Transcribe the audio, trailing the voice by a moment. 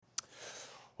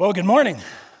Well, good morning.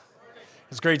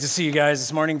 It's great to see you guys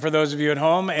this morning. For those of you at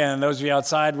home and those of you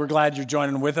outside, we're glad you're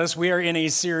joining with us. We are in a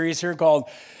series here called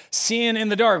Seeing in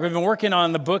the Dark. We've been working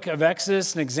on the book of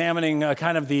Exodus and examining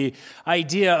kind of the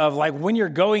idea of like when you're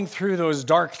going through those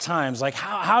dark times, like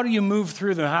how do you move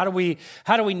through them? How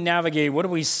do we navigate? What do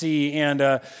we see? And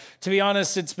to be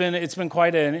honest, it's been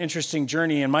quite an interesting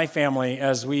journey in my family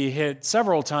as we hit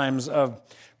several times of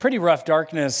pretty rough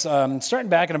darkness, starting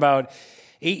back in about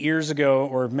 8 years ago,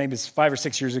 or maybe it's 5 or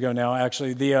 6 years ago now,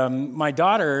 actually, my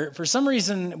daughter, for some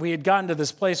reason, we had gotten to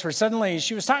this place where suddenly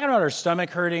she was talking about her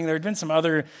stomach hurting. There had been some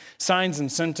other signs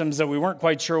and symptoms that we weren't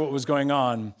quite sure what was going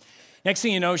on. Next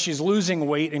thing you know, she's losing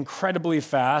weight incredibly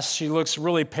fast. She looks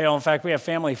really pale. In fact, we have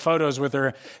family photos with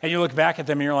her, and you look back at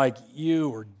them, and you're like, you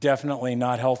were definitely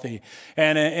not healthy.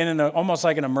 And in almost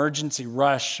like an emergency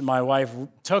rush, my wife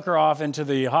took her off into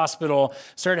the hospital,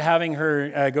 started having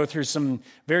her go through some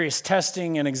various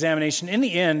testing and examination. In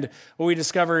the end, what we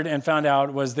discovered and found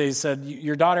out was they said,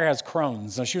 your daughter has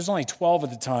Crohn's. Now, she was only 12 at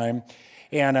the time,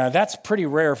 and that's pretty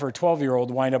rare for a 12-year-old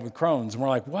to wind up with Crohn's. And we're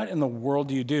like, what in the world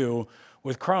do you do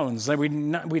with Crohn's? Like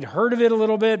we'd heard of it a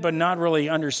little bit, but not really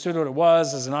understood what it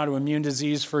was as an autoimmune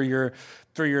disease for your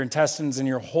intestines and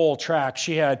your whole tract.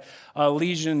 She had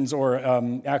lesions or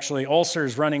actually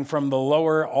ulcers running from the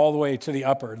lower all the way to the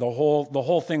upper. The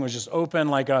whole thing was just open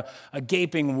like a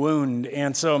gaping wound.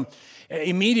 And so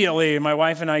immediately, my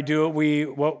wife and I do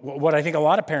what I think a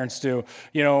lot of parents do.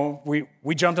 You know,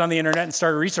 we jumped on the internet and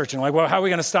started researching. Like, well, how are we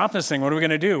going to stop this thing? What are we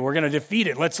going to do? We're going to defeat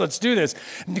it. Let's do this,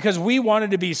 because we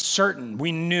wanted to be certain.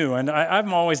 We knew, and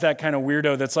I'm always that kind of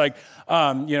weirdo that's like,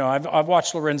 I've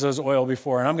watched Lorenzo's Oil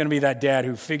before, and I'm going to be that dad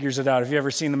who figures it out. If you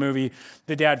ever seen the movie,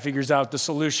 the dad figures out the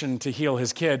solution to heal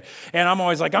his kid, and I'm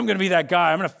always like, I'm going to be that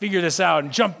guy. I'm going to figure this out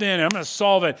and jump in, and I'm going to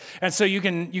solve it. And so you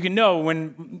can know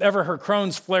whenever her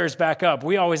Crohn's flares back up,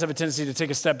 we always have a tendency to take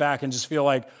a step back and just feel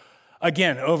like,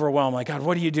 again, overwhelmed. Like, God,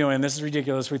 what are you doing? This is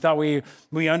ridiculous. We thought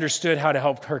we understood how to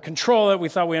help her control it. We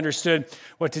thought we understood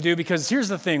what to do, because here's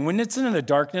the thing. When it's in the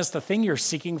darkness, the thing you're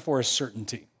seeking for is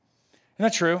certainty. Isn't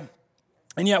that true?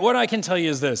 And yet what I can tell you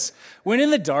is this. When in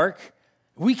the dark,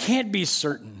 we can't be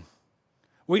certain.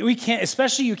 We can't,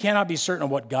 especially you cannot be certain of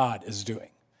what God is doing.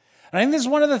 And I think this is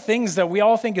one of the things that we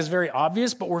all think is very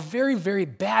obvious, but we're very, very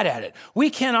bad at it. We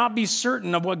cannot be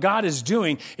certain of what God is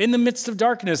doing in the midst of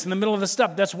darkness, in the middle of the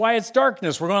stuff. That's why it's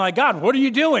darkness. We're going like, God, what are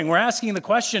you doing? We're asking the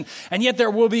question. And yet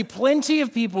there will be plenty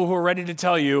of people who are ready to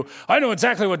tell you, I know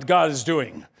exactly what God is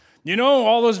doing. You know,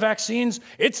 all those vaccines,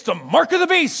 it's the mark of the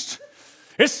beast.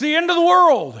 It's the end of the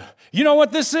world. You know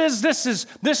what this is? This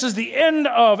is the end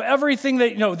of everything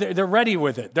that, they're ready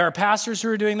with it. There are pastors who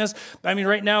are doing this. I mean,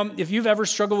 right now, if you've ever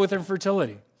struggled with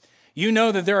infertility, you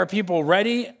know that there are people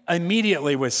ready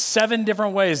immediately with 7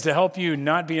 different ways to help you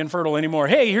not be infertile anymore.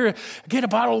 Hey, here, get a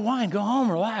bottle of wine, go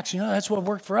home, relax. That's what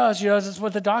worked for us. That's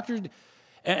what the doctor did.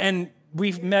 And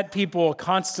we've met people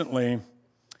constantly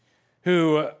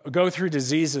who go through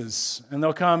diseases, and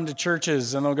they'll come to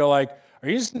churches and they'll go like, are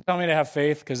you just going to tell me to have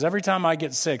faith? Because every time I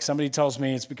get sick, somebody tells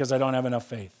me it's because I don't have enough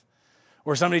faith.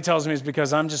 Or somebody tells me it's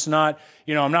because I'm just not,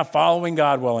 I'm not following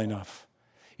God well enough.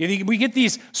 We get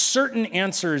these certain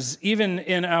answers even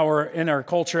in our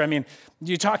culture. I mean,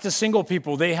 you talk to single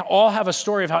people, they all have a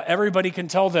story of how everybody can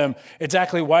tell them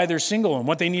exactly why they're single and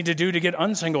what they need to do to get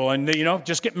unsingle and,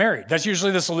 just get married. That's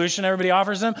usually the solution everybody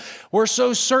offers them. We're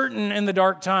so certain in the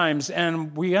dark times,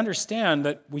 and we understand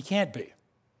that we can't be.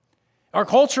 Our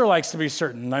culture likes to be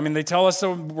certain. I mean, they tell us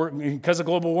that because of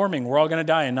global warming, we're all going to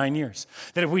die in 9 years.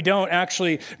 That if we don't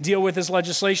actually deal with this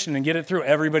legislation and get it through,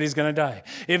 everybody's going to die.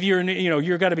 If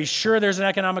you're got to be sure there's an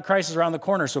economic crisis around the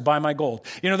corner, so buy my gold.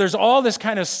 There's all this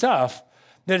kind of stuff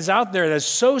that is out there that's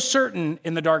so certain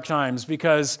in the dark times,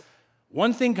 because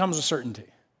one thing comes with certainty: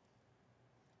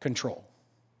 control.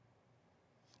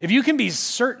 If you can be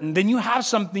certain, then you have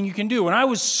something you can do. When I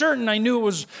was certain, I knew it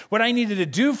was what I needed to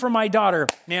do for my daughter.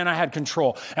 Man, I had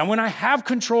control. And when I have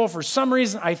control, for some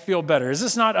reason, I feel better. Is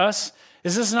this not us?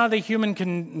 Is this not the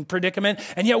human predicament?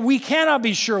 And yet we cannot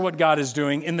be sure what God is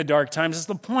doing in the dark times. That's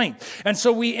the point. And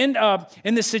so we end up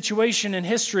in this situation in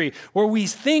history where we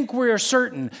think we are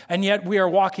certain, and yet we are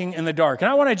walking in the dark.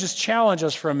 And I want to just challenge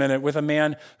us for a minute with a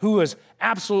man who was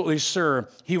absolutely sure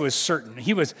he was certain.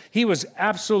 He was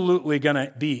absolutely going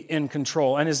to be in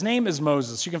control. And his name is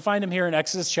Moses. You can find him here in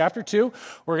Exodus chapter 2.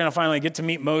 We're going to finally get to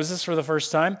meet Moses for the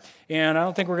first time. And I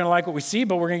don't think we're going to like what we see,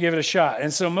 but we're going to give it a shot.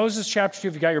 And so Moses chapter 2,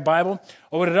 if you got your Bible,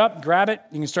 open it up, grab it.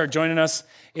 You can start joining us.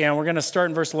 And we're going to start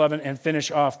in verse 11 and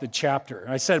finish off the chapter.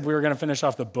 I said we were going to finish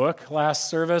off the book last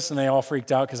service, and they all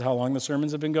freaked out because how long the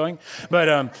sermons have been going.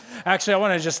 But actually, I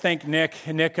want to just thank Nick.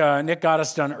 Nick got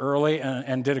us done early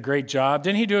and did a great job.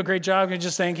 Didn't he do a great job? Can you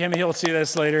just thank him? He'll see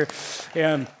this later.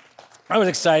 And I was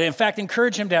excited. In fact,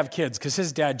 encourage him to have kids because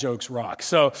his dad jokes rock.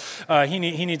 So he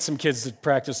needs some kids to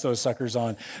practice those suckers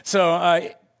on. So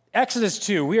Exodus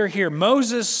 2, we are here.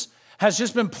 Moses has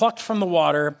just been plucked from the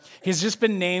water. He's just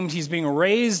been named. He's being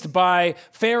raised by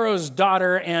Pharaoh's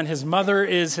daughter, and his mother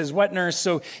is his wet nurse.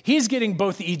 So he's getting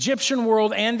both the Egyptian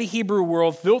world and the Hebrew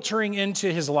world filtering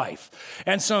into his life.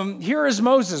 And so here is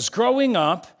Moses growing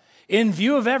up in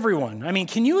view of everyone. I mean,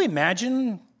 can you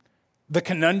imagine the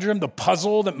conundrum, the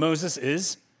puzzle that Moses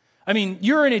is? I mean,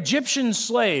 you're an Egyptian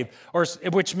slave,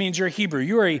 which means you're a Hebrew.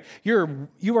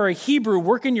 You are a Hebrew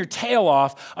working your tail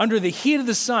off under the heat of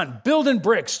the sun, building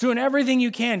bricks, doing everything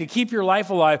you can to keep your life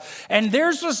alive. And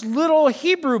there's this little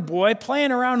Hebrew boy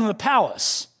playing around in the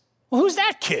palace. Well, who's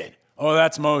that kid? Oh,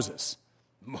 that's Moses.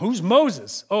 Who's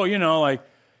Moses? Oh, he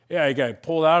got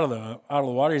pulled out of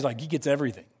the water. He's like, he gets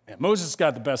everything. Man, Moses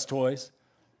got the best toys.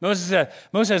 Moses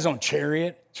has his own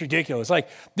chariot. It's ridiculous.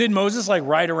 Did Moses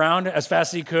ride around as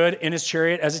fast as he could in his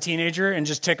chariot as a teenager and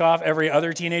just tick off every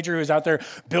other teenager who was out there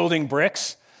building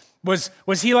bricks? Was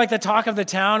he like the talk of the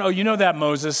town? Oh, you know that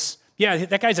Moses. Yeah,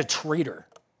 that guy's a traitor.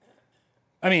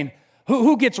 I mean,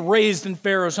 who gets raised in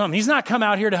Pharaoh's home? He's not come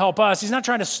out here to help us. He's not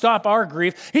trying to stop our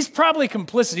grief. He's probably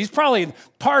complicit. He's probably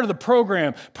part of the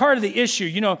program, part of the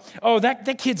issue.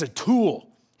 That kid's a tool.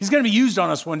 He's going to be used on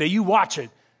us one day. You watch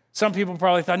it. Some people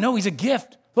probably thought, no, he's a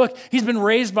gift. Look, he's been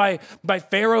raised by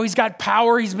Pharaoh. He's got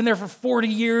power. He's been there for 40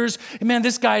 years. And man,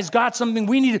 this guy's got something.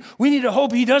 We need to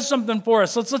hope he does something for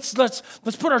us.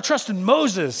 Let's put our trust in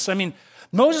Moses. I mean,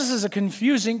 Moses is a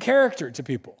confusing character to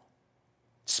people,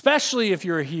 especially if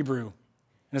you're a Hebrew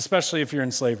and especially if you're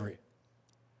in slavery.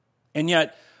 And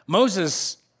yet,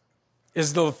 Moses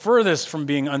is the furthest from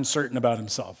being uncertain about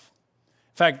himself.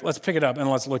 In fact, let's pick it up and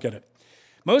let's look at it.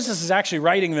 Moses is actually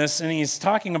writing this, and he's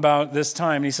talking about this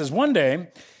time. And he says, one day,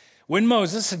 when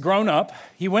Moses had grown up,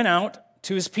 he went out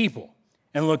to his people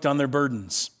and looked on their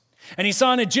burdens. And he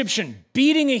saw an Egyptian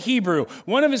beating a Hebrew,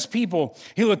 one of his people.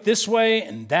 He looked this way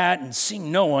and that, and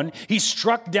seeing no one, he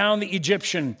struck down the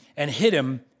Egyptian and hid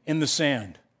him in the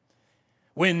sand.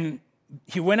 When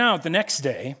he went out the next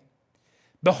day,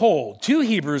 behold, two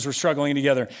Hebrews were struggling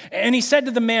together. And he said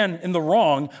to the man in the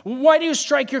wrong, why do you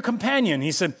strike your companion?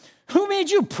 He said, who made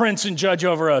you prince and judge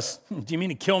over us? Do you mean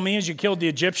to kill me as you killed the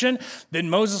Egyptian? Then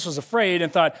Moses was afraid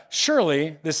and thought,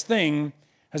 surely this thing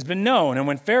has been known. And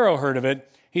when Pharaoh heard of it,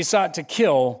 he sought to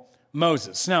kill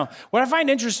Moses. Now, what I find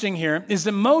interesting here is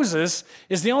that Moses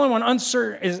is the only one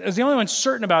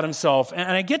certain about himself.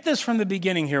 And I get this from the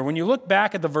beginning here. When you look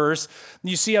back at the verse,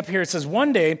 you see up here, it says,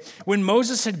 one day when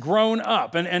Moses had grown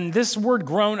up, and this word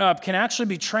grown up can actually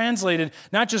be translated,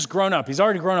 not just grown up. He's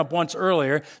already grown up once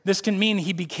earlier. This can mean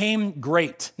he became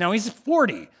great. Now, he's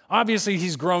 40. Obviously,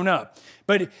 he's grown up.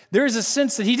 But there is a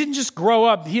sense that he didn't just grow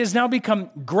up. He has now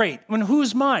become great. When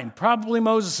whose mind? Probably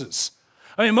Moses's.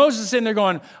 I mean, Moses is sitting there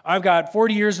going, I've got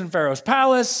 40 years in Pharaoh's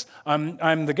palace.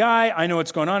 I'm the guy. I know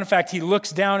what's going on. In fact, he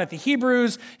looks down at the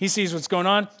Hebrews. He sees what's going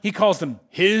on. He calls them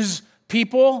his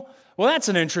people. Well, that's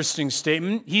an interesting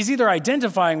statement. He's either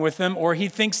identifying with them or he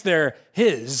thinks they're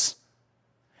his.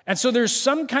 And so there's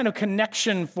some kind of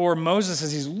connection for Moses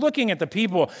as he's looking at the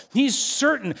people. He's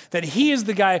certain that he is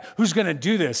the guy who's going to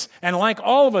do this. And like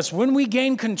all of us, when we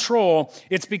gain control,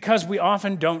 it's because we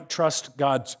often don't trust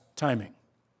God's timing.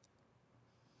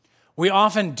 We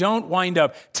often don't wind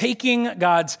up taking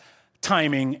God's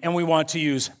timing and we want to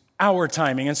use our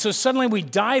timing. And so suddenly we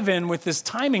dive in with this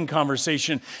timing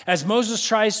conversation as Moses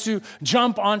tries to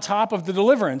jump on top of the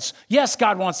deliverance. Yes,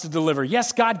 God wants to deliver.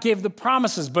 Yes, God gave the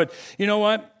promises, but you know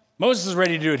what? Moses is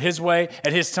ready to do it his way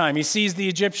at his time. He sees the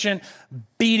Egyptian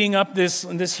beating up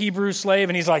this Hebrew slave,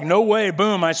 and he's like, no way,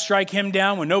 boom, I strike him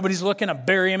down when nobody's looking. I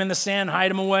bury him in the sand, hide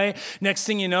him away. Next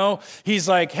thing you know, he's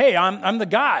like, hey, I'm the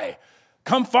guy.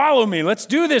 Come follow me. Let's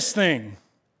do this thing.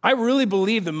 I really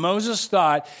believe that Moses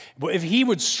thought if he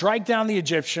would strike down the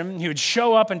Egyptian, he would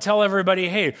show up and tell everybody,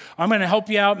 hey, I'm going to help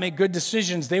you out, make good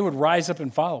decisions. They would rise up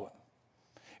and follow him.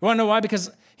 You want to know why?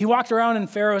 Because he walked around in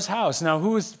Pharaoh's house. Now,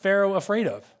 who was Pharaoh afraid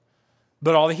of?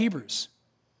 But all the Hebrews.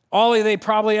 All they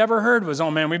probably ever heard was, oh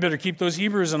man, we better keep those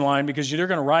Hebrews in line because they're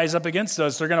going to rise up against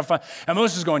us. They're going to fight. And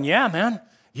Moses is going, yeah, man.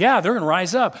 Yeah, they're going to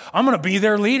rise up. I'm going to be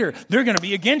their leader. They're going to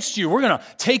be against you. We're going to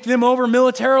take them over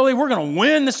militarily. We're going to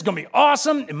win. This is going to be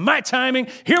awesome. In my timing,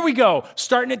 here we go.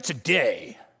 Starting it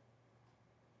today.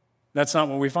 That's not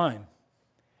what we find.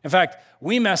 In fact,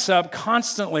 we mess up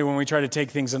constantly when we try to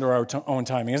take things into our own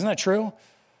timing. Isn't that true?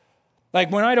 Like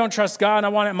when I don't trust God and I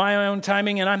want it my own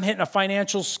timing and I'm hitting a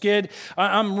financial skid,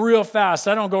 I'm real fast.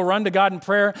 I don't go run to God in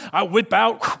prayer. I whip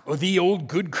out the old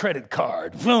good credit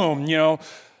card. Boom,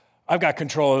 I've got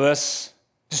control of this.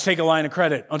 Just take a line of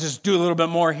credit. I'll just do a little bit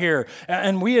more here.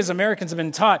 And we as Americans have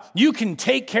been taught, you can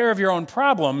take care of your own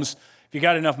problems if you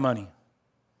got enough money.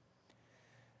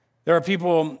 There are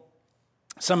people,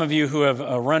 some of you who have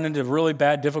run into really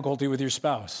bad difficulty with your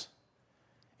spouse.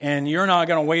 And you're not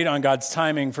going to wait on God's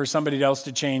timing for somebody else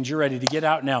to change. You're ready to get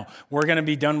out now. We're going to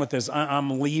be done with this.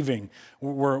 I'm leaving.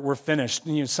 We're finished.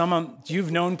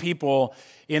 You've known people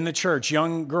in the church,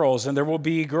 young girls, and there will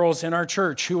be girls in our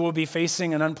church who will be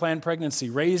facing an unplanned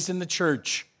pregnancy, raised in the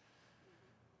church.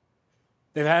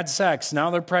 They've had sex, now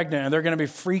they're pregnant, and they're going to be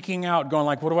freaking out, going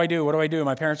like, what do I do? What do I do?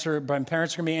 My parents are going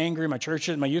to be angry. My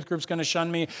youth group's going to shun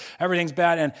me. Everything's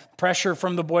bad, and pressure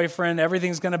from the boyfriend.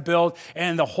 Everything's going to build,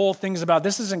 and the whole thing's about,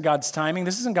 this isn't God's timing.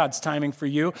 This isn't God's timing for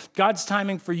you. God's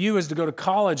timing for you is to go to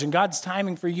college, and God's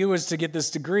timing for you is to get this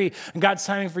degree, and God's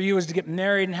timing for you is to get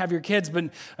married and have your kids, but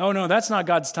oh no, that's not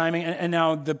God's timing, and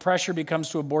now the pressure becomes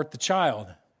to abort the child.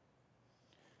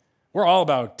 We're all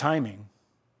about timing.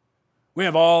 We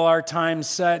have all our time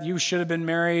set. You should have been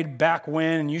married back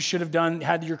when, and you should have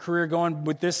had your career going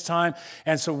with this time.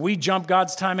 And so we jump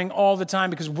God's timing all the time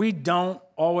because we don't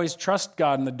always trust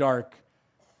God in the dark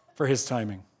for his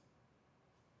timing.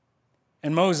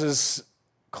 And Moses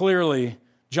clearly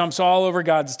jumps all over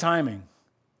God's timing.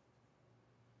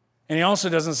 And he also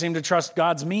doesn't seem to trust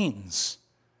God's means.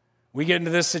 We get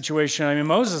into this situation.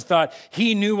 Moses thought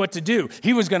he knew what to do.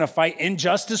 He was going to fight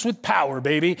injustice with power,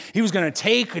 baby. He was going to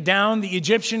take down the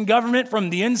Egyptian government from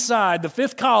the inside, the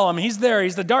fifth column. He's there.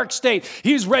 He's the dark state.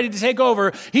 He's ready to take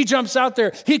over. He jumps out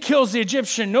there. He kills the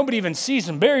Egyptian. Nobody even sees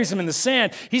him, buries him in the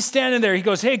sand. He's standing there. He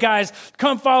goes, hey, guys,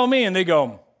 come follow me. And they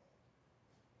go,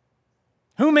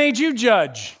 who made you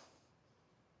judge?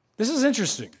 This is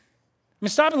interesting.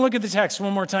 Stop and look at the text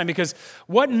one more time, because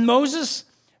what Moses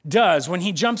does when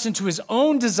he jumps into his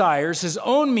own desires, his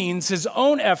own means, his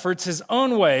own efforts, his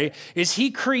own way, is he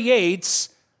creates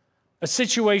a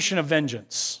situation of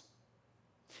vengeance.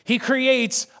 He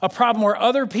creates a problem where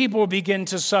other people begin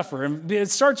to suffer. And it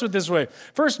starts with this way.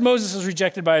 First, Moses is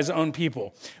rejected by his own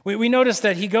people. We notice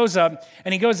that he goes up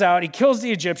and he goes out, he kills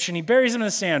the Egyptian, he buries him in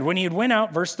the sand. When he had went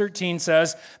out, verse 13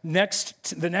 says,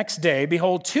 the next day,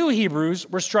 behold, 2 Hebrews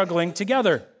were struggling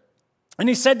together. And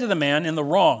he said to the man in the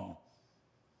wrong,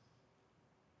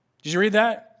 did you read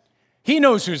that? He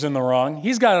knows who's in the wrong.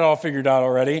 He's got it all figured out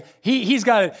already. He's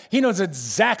got it. He knows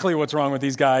exactly what's wrong with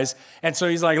these guys. And so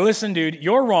he's like, listen, dude,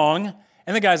 you're wrong.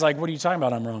 And the guy's like, what are you talking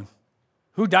about? I'm wrong.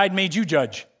 Who died made you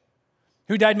judge?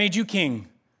 Who died made you king?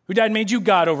 Who died made you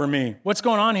God over me? What's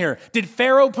going on here? Did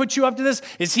Pharaoh put you up to this?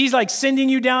 Is he like sending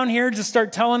you down here to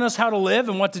start telling us how to live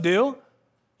and what to do?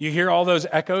 You hear all those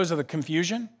echoes of the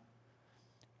confusion?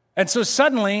 And so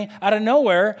suddenly, out of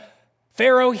nowhere,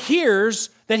 Pharaoh hears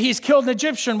that he's killed an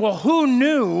Egyptian. Well, who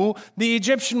knew the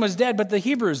Egyptian was dead but the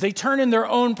Hebrews? They turn in their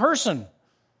own person.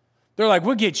 They're like,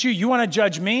 we'll get you. You want to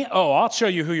judge me? Oh, I'll show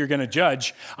you who you're going to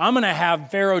judge. I'm going to have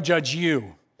Pharaoh judge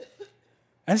you.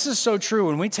 And this is so true.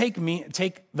 When we take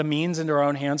the means into our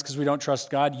own hands because we don't trust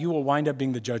God, you will wind up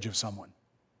being the judge of someone.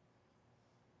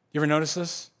 You ever notice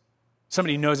this?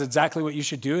 Somebody knows exactly what you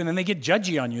should do, and then they get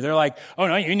judgy on you. They're like, oh,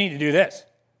 no, you need to do this.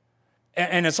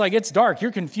 And it's like, it's dark.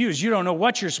 You're confused. You don't know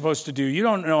what you're supposed to do. You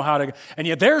don't know how to. And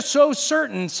yet they're so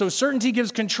certain. So certainty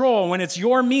gives control. When it's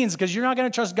your means, because you're not going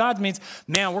to trust God's means,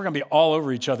 man, we're going to be all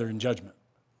over each other in judgment.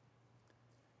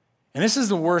 And this is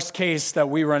the worst case that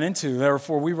we run into.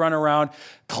 Therefore, we run around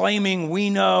claiming we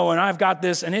know and I've got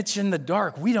this, and it's in the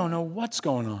dark. We don't know what's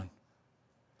going on.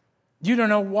 You don't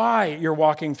know why you're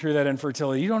walking through that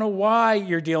infertility. You don't know why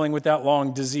you're dealing with that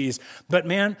long disease. But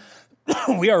man,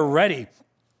 we are ready.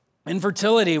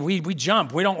 Infertility, we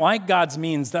jump. We don't like God's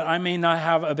means that I may not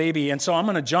have a baby. And so I'm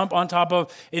going to jump on top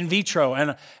of in vitro.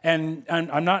 And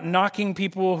I'm not knocking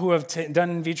people who have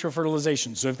done in vitro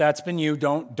fertilization. So if that's been you,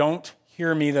 don't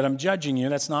hear me that I'm judging you.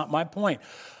 That's not my point.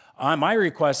 My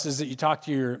request is that you talk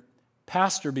to your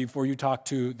pastor before you talk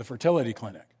to the fertility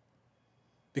clinic,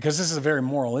 because this is a very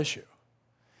moral issue.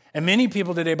 And many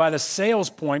people today buy the sales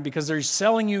point because they're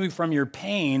selling you from your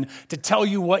pain to tell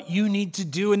you what you need to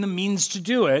do and the means to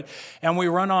do it. And we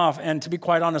run off. And to be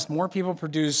quite honest, more people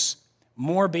produce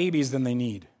more babies than they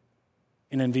need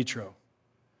in vitro.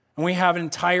 And we have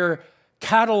entire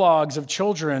catalogs of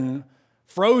children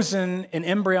frozen in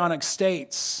embryonic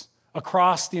states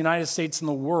across the United States and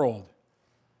the world,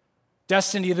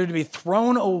 destined either to be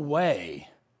thrown away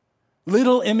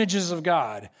Little images of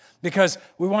God, because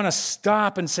we want to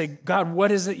stop and say, God,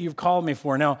 what is it you've called me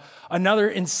for? Now, another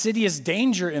insidious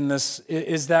danger in this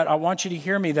is that I want you to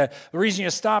hear me, that the reason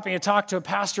you stop and you talk to a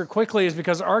pastor quickly is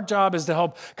because our job is to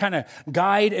help kind of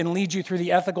guide and lead you through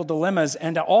the ethical dilemmas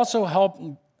and to also help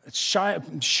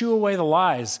shoo away the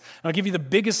lies. And I'll give you the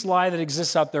biggest lie that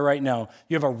exists out there right now.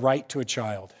 You have a right to a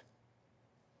child.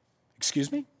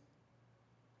 Excuse me?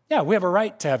 Yeah, we have a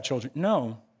right to have children.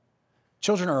 No.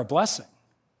 Children are a blessing.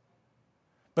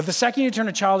 But the second you turn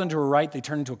a child into a right, they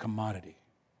turn into a commodity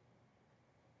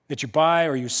that you buy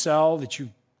or you sell, that you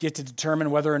get to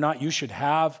determine whether or not you should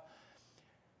have.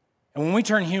 And when we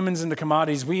turn humans into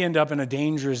commodities, we end up in a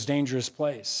dangerous, dangerous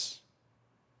place.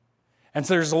 And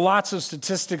so there's lots of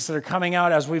statistics that are coming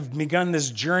out as we've begun this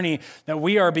journey that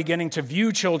we are beginning to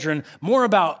view children more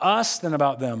about us than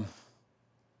about them.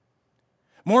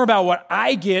 More about what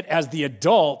I get as the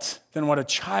adult than what a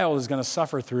child is going to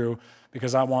suffer through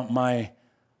because I want my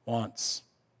wants.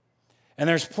 And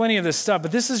there's plenty of this stuff,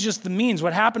 but this is just the means.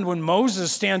 What happened when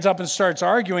Moses stands up and starts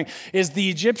arguing is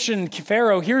the Egyptian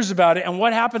Pharaoh hears about it, and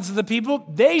what happens to the people?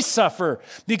 They suffer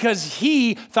because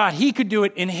he thought he could do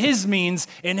it in his means,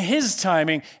 in his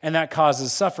timing, and that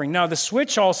causes suffering. Now, the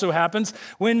switch also happens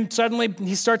when suddenly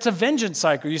he starts a vengeance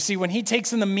cycle. You see, when he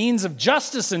takes in the means of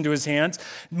justice into his hands,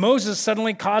 Moses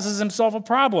suddenly causes himself a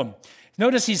problem.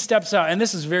 Notice he steps out, and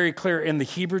this is very clear in the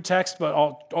Hebrew text, but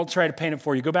I'll try to paint it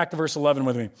for you. Go back to verse 11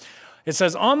 with me. It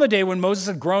says, on the day when Moses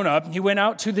had grown up, he went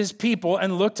out to his people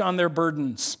and looked on their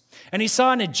burdens. And he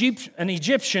saw an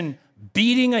Egyptian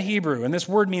beating a Hebrew. And this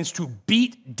word means to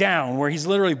beat down, where he's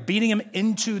literally beating him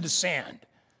into the sand.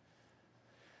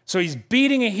 So he's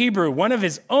beating a Hebrew, one of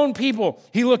his own people.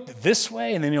 He looked this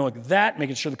way, and then he looked that,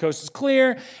 making sure the coast is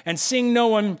clear. And seeing no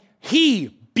one, he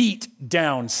beat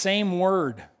down. Same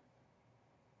word.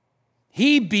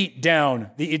 He beat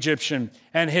down the Egyptian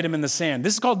and hit him in the sand.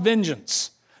 This is called vengeance.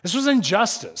 This was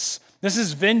injustice. This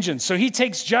is vengeance. So he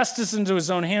takes justice into his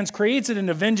own hands, creates it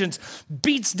into vengeance,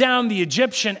 beats down the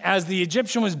Egyptian as the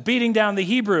Egyptian was beating down the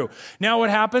Hebrew. Now what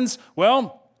happens?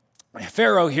 Well,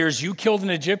 Pharaoh hears you killed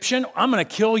an Egyptian. I'm going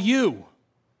to kill you.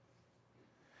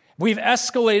 We've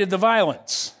escalated the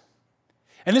violence.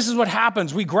 And this is what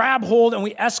happens. We grab hold and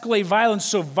we escalate violence,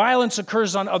 so violence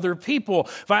occurs on other people.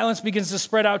 Violence begins to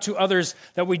spread out to others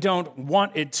that we don't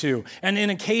want it to. And in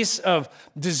a case of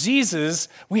diseases,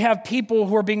 we have people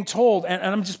who are being told, and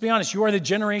I'm just being honest, you are the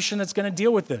generation that's going to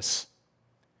deal with this.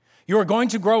 You are going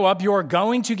to grow up, you are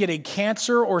going to get a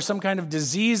cancer or some kind of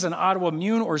disease, an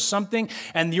autoimmune or something,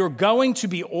 and you're going to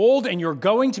be old and you're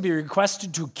going to be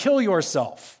requested to kill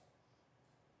yourself.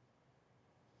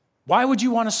 Why would you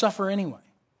want to suffer anyway?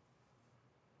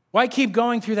 Why keep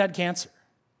going through that cancer?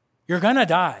 You're going to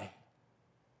die.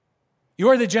 You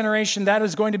are the generation that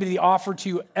is going to be the offer to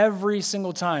you every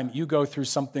single time you go through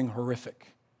something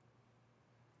horrific.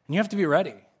 And you have to be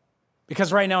ready.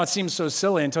 Because right now it seems so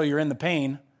silly until you're in the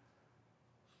pain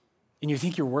and you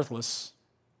think you're worthless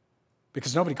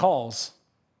because nobody calls.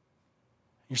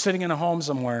 You're sitting in a home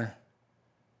somewhere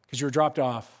because you were dropped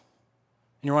off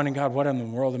and you're wondering, God, what in the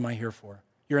world am I here for?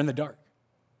 You're in the dark.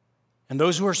 And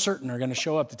those who are certain are going to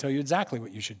show up to tell you exactly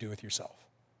what you should do with yourself.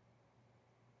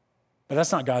 But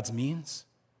that's not God's means.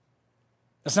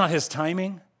 That's not his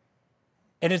timing.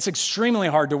 And it's extremely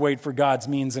hard to wait for God's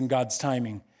means and God's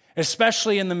timing,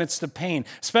 especially in the midst of pain,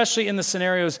 especially in the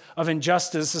scenarios of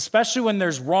injustice, especially when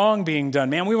there's wrong being done.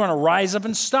 Man, we want to rise up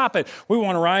and stop it. We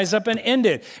want to rise up and end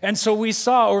it. And so we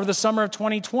saw over the summer of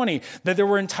 2020 that there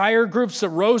were entire groups that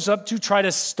rose up to try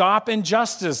to stop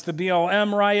injustice. The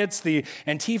BLM riots, the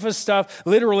Antifa stuff,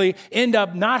 literally end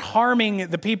up not harming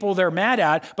the people they're mad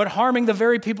at, but harming the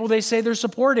very people they say they're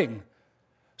supporting.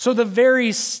 So the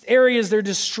very areas they're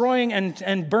destroying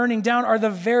and burning down are the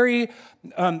very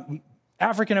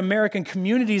African-American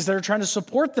communities that are trying to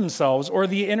support themselves, or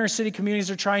the inner city communities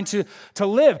are trying to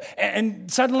live. And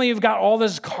suddenly you've got all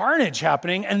this carnage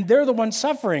happening, and they're the ones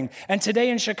suffering. And today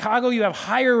in Chicago, you have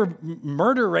higher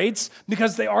murder rates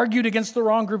because they argued against the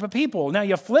wrong group of people. Now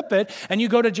you flip it, and you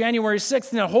go to January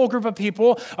 6th, and a whole group of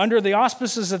people under the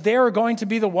auspices that they are going to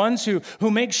be the ones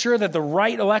who make sure that the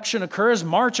right election occurs,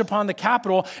 march upon the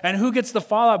Capitol, and who gets the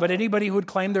fallout? But anybody who would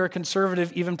claim they're a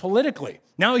conservative, even politically.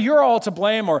 Now you're all to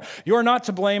blame, or you're not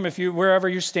to blame if you wherever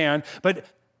you stand, but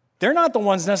they're not the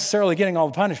ones necessarily getting all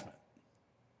the punishment.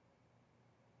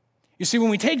 You see, when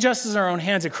we take justice in our own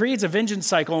hands, it creates a vengeance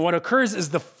cycle, and what occurs is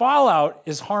the fallout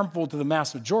is harmful to the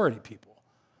mass majority of people,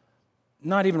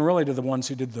 not even really to the ones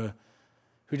who did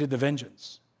the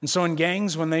vengeance. And so in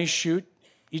gangs, when they shoot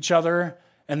each other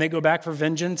and they go back for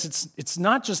vengeance, it's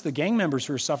not just the gang members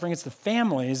who are suffering, it's the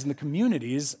families and the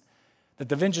communities that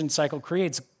the vengeance cycle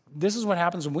creates. This is what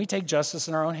happens when we take justice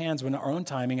in our own hands, when our own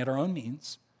timing, at our own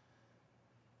means.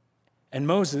 And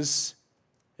Moses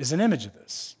is an image of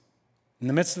this in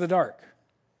the midst of the dark.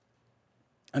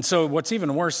 And so what's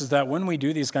even worse is that when we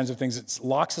do these kinds of things, it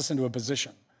locks us into a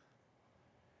position.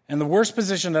 And the worst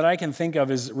position that I can think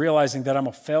of is realizing that I'm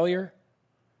a failure,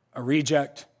 a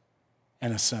reject,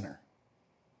 and a sinner.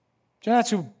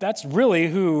 That's really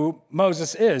who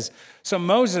Moses is. So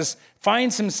Moses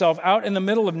finds himself out in the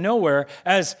middle of nowhere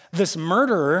as this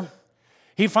murderer.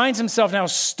 He finds himself now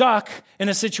stuck in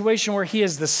a situation where he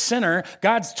is the sinner.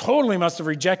 God totally must have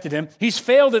rejected him. He's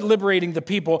failed at liberating the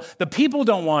people. The people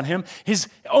don't want him. His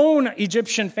own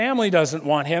Egyptian family doesn't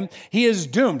want him. He is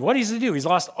doomed. What does he do? He's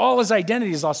lost all his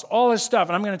identity. He's lost all his stuff.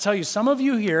 And I'm going to tell you, some of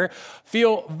you here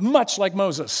feel much like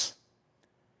Moses.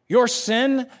 Your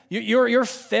sin, your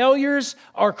failures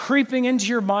are creeping into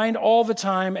your mind all the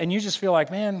time, and you just feel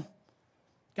like, man,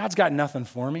 God's got nothing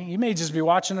for me. You may just be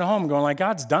watching at home going like,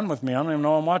 God's done with me. I don't even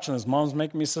know I'm watching this. Mom's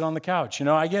making me sit on the couch.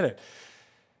 I get it.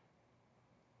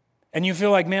 And you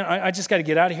feel like, man, I just got to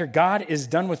get out of here. God is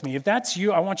done with me. If that's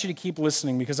you, I want you to keep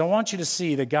listening because I want you to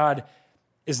see that God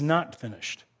is not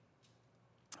finished.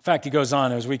 In fact, he goes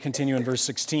on as we continue in verse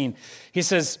 16. He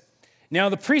says, now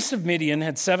the priest of Midian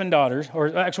had 7 daughters,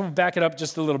 or actually we'll back it up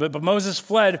just a little bit, but Moses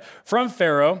fled from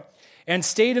Pharaoh and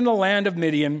stayed in the land of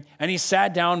Midian, and he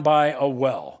sat down by a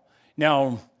well.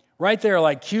 Now, right there,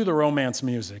 like, cue the romance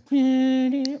music.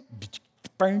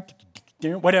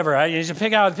 Whatever, you should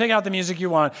pick out the music you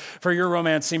want for your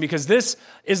romance scene because this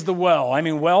is the well. I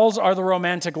mean, wells are the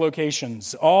romantic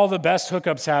locations. All the best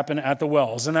hookups happen at the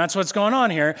wells, and that's what's going on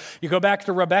here. You go back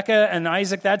to Rebecca and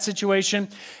Isaac, that situation.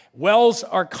 Wells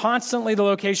are constantly the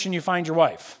location you find your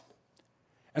wife.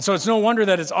 And so it's no wonder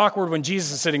that it's awkward when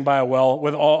Jesus is sitting by a well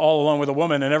with all alone with a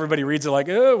woman and everybody reads it like,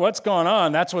 oh, what's going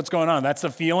on? That's what's going on. That's the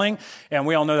feeling. And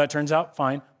we all know that turns out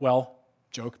fine. Well,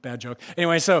 joke, bad joke.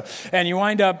 Anyway, and you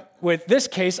wind up with this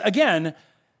case. Again,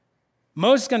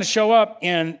 Moses is going to show up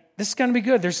and this is going to be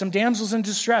good. There's some damsels in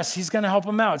distress. He's going to help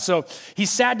them out. So he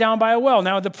sat down by a well.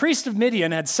 Now, the priest of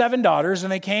Midian had 7 daughters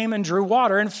and they came and drew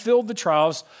water and filled the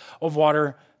troughs of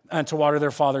water to water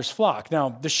their father's flock. Now,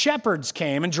 the shepherds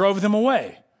came and drove them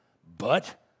away.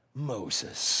 But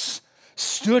Moses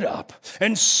stood up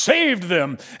and saved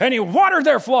them, and he watered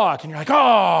their flock. And you're like,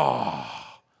 oh,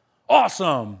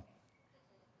 awesome.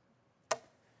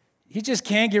 He just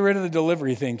can't get rid of the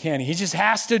delivery thing, can he? He just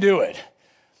has to do it.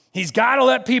 He's got to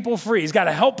let people free. He's got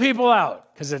to help people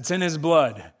out because it's in his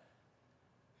blood.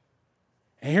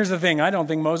 And here's the thing. I don't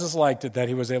think Moses liked it that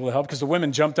he was able to help because the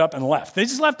women jumped up and left. They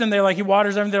just left him there like he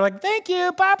waters them. They're like, thank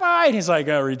you, bye-bye. And he's like,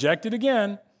 rejected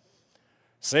again.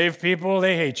 Save people,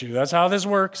 they hate you. That's how this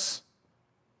works.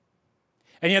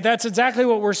 And yet that's exactly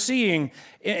what we're seeing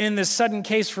in this sudden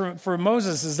case for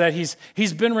Moses is that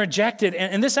he's been rejected.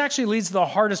 And this actually leads to the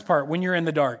hardest part when you're in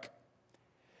the dark,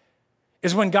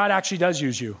 is when God actually does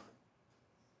use you.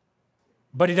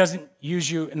 But he doesn't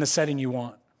use you in the setting you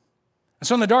want. And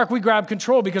so in the dark, we grab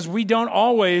control because we don't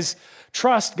always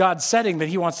trust God's setting that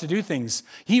he wants to do things.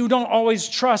 You don't always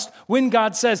trust when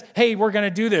God says, hey, we're going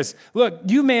to do this. Look,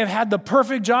 you may have had the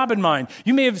perfect job in mind.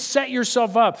 You may have set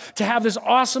yourself up to have this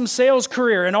awesome sales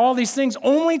career and all these things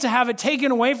only to have it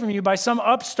taken away from you by some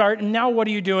upstart. And now what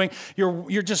are you doing?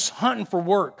 You're just hunting for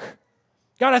work.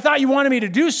 God, I thought you wanted me to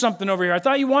do something over here. I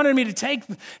thought you wanted me to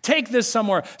take this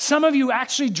somewhere. Some of you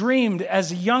actually dreamed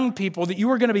as young people that you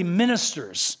were going to be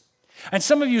ministers. And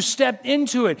some of you stepped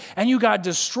into it and you got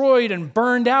destroyed and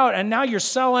burned out. And now you're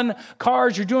selling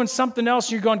cars. You're doing something else.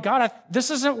 And you're going, God, this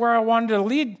isn't where I wanted to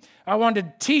lead. I wanted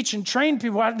to teach and train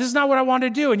people. This is not what I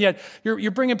wanted to do. And yet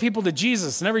you're bringing people to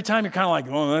Jesus. And every time you're kind of like,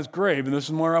 oh, that's great. But this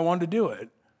is where I wanted to do it.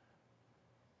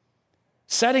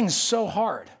 Setting's so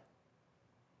hard.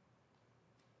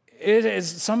 It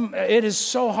is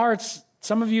so hard.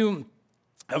 Some of you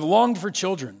have longed for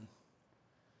children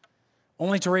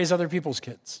only to raise other people's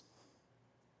kids.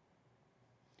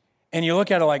 And you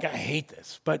look at it like, I hate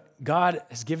this. But God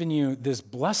has given you this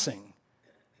blessing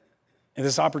and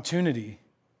this opportunity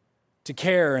to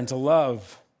care and to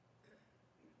love.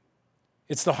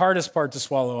 It's the hardest part to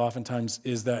swallow oftentimes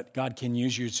is that God can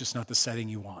use you. It's just not the setting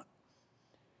you want.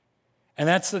 And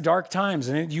that's the dark times.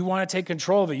 And you want to take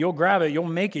control of it. You'll grab it. You'll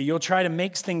make it. You'll try to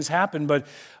make things happen. But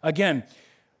again,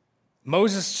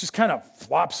 Moses just kind of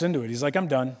flops into it. He's like, I'm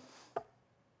done.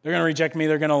 They're going to reject me.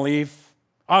 They're going to leave.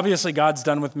 Obviously, God's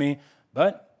done with me,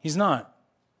 but he's not.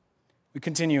 We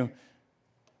continue.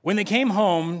 When they came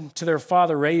home to their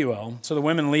father Reuel, so the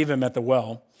women leave him at the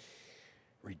well,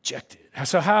 rejected.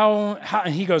 So how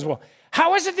and he goes, well,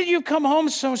 how is it that you've come home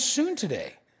so soon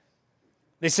today?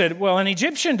 They said, well, an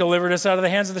Egyptian delivered us out of the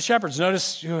hands of the shepherds.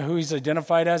 Notice who he's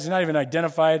identified as. He's not even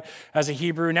identified as a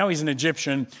Hebrew. Now he's an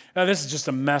Egyptian. This is just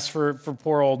a mess for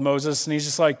poor old Moses. And he's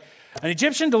just like, an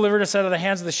Egyptian delivered us out of the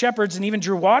hands of the shepherds and even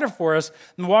drew water for us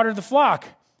and watered the flock.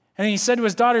 And he said to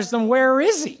his daughters, then where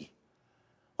is he?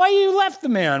 Why you left the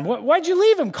man? Why'd you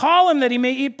leave him? Call him that he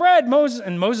may eat bread.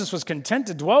 Moses was content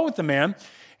to dwell with the man.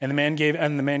 And the man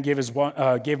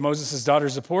gave Moses his daughter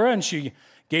Zipporah, and she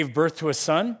gave birth to a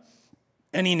son.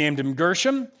 And he named him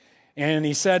Gershom. And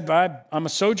he said, I'm a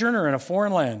sojourner in a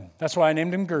foreign land. That's why I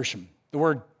named him Gershom. The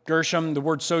word Gershom, the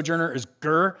word sojourner is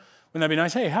Ger. Wouldn't that be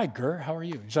nice? Hey, hi, Ger. How are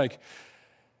you? He's like,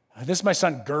 this is my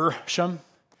son Gershom.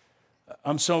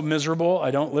 I'm so miserable.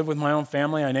 I don't live with my own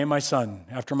family. I named my son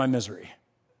after my misery.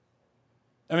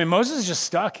 I mean, Moses is just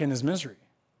stuck in his misery.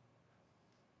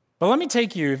 But let me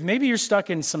take you, maybe you're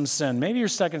stuck in some sin. Maybe you're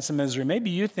stuck in some misery.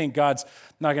 Maybe you think God's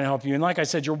not going to help you. And like I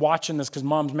said, you're watching this because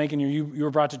mom's making you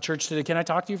were brought to church today. Can I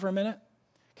talk to you for a minute?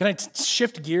 Can I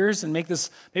shift gears and make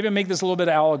this a little bit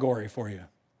of allegory for you?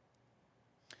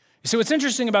 You see, what's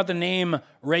interesting about the name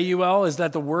Reuel is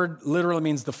that the word literally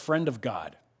means the friend of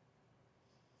God.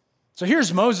 So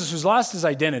here's Moses who's lost his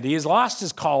identity, he's lost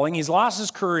his calling, he's lost his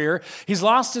career, he's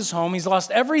lost his home, he's lost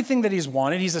everything that he's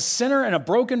wanted. He's a sinner and a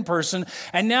broken person,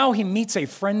 and now he meets a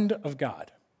friend of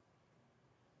God.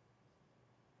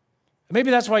 Maybe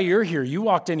that's why you're here. You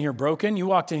walked in here broken. You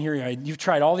walked in here, you've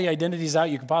tried all the identities out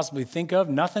you could possibly think of.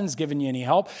 Nothing's given you any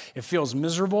help. It feels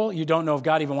miserable. You don't know if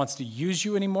God even wants to use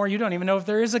you anymore. You don't even know if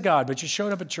there is a God, but you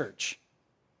showed up at church.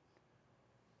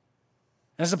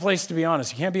 That's a place to be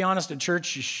honest. You can't be honest at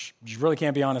church. You really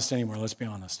can't be honest anywhere. Let's be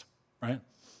honest, right?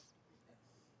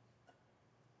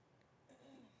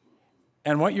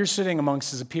 And what you're sitting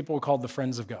amongst is a people called the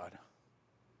friends of God.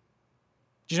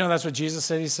 Do you know that's what Jesus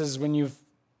said? He says, when you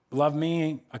love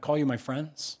me, I call you my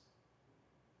friends.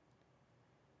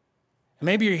 And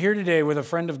maybe you're here today with a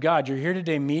friend of God. You're here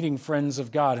today meeting friends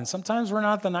of God. And sometimes we're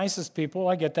not the nicest people.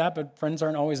 I get that, but friends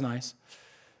aren't always nice.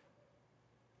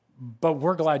 But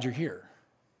we're glad you're here.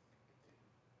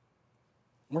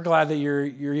 We're glad that you're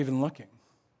even looking.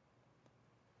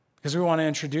 Because we want to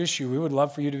introduce you. We would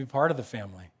love for you to be part of the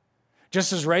family.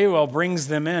 Just as Reuel brings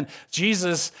them in,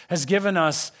 Jesus has given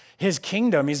us his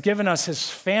kingdom. He's given us his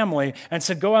family and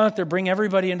said, go out there, bring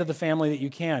everybody into the family that you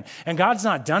can. And God's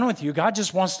not done with you. God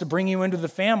just wants to bring you into the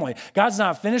family. God's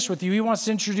not finished with you. He wants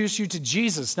to introduce you to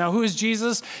Jesus. Now, who is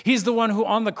Jesus? He's the one who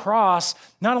on the cross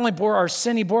not only bore our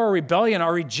sin, he bore our rebellion,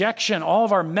 our rejection, all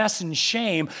of our mess and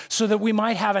shame so that we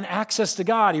might have an access to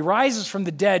God. He rises from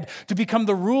the dead to become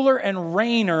the ruler and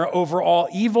reigner over all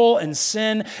evil and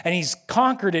sin, and he's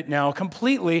conquered it now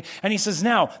completely. And he says,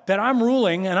 now that I'm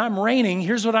ruling and I'm reigning,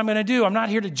 here's what I'm going to do. I'm not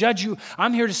here to judge you.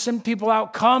 I'm here to send people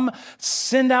out. Come,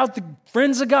 send out the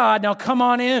friends of God. Now come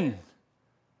on in.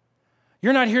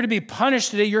 You're not here to be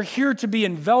punished today. You're here to be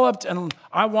enveloped, and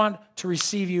I want to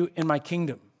receive you in my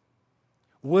kingdom.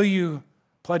 Will you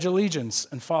pledge allegiance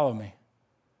and follow me?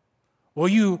 Will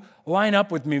you line up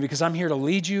with me because I'm here to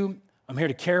lead you? I'm here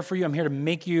to care for you. I'm here to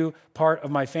make you part of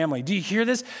my family. Do you hear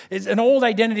this? An old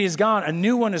identity is gone. A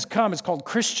new one has come. It's called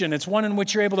Christian. It's one in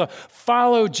which you're able to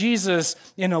follow Jesus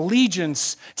in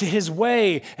allegiance to his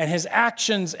way and his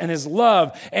actions and his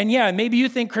love. And yeah, maybe you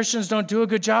think Christians don't do a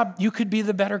good job. You could be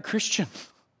the better Christian.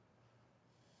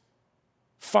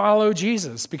 Follow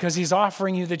Jesus because he's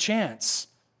offering you the chance.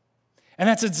 And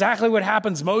that's exactly what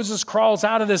happens. Moses crawls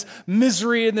out of this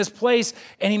misery in this place,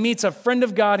 and he meets a friend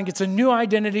of God and gets a new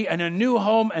identity and a new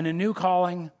home and a new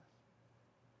calling. And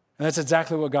that's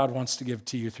exactly what God wants to give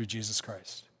to you through Jesus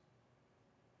Christ.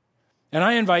 And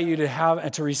I invite you to have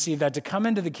and to receive that, to come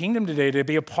into the kingdom today, to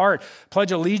be a part,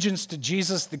 pledge allegiance to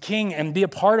Jesus the King, and be a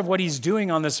part of what he's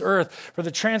doing on this earth for the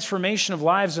transformation of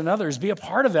lives and others. Be a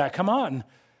part of that. Come on.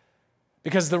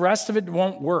 Because the rest of it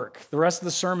won't work. The rest of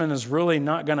the sermon is really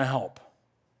not going to help.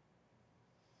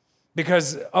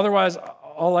 Because otherwise,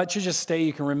 I'll let you just stay.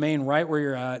 You can remain right where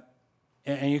you're at,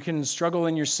 and you can struggle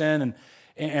in your sin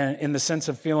and in the sense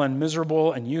of feeling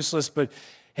miserable and useless. But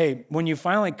hey, when you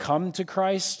finally come to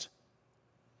Christ,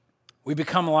 we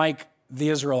become like the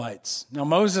Israelites. Now,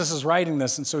 Moses is writing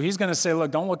this, and so he's going to say,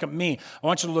 look, don't look at me. I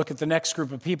want you to look at the next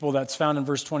group of people that's found in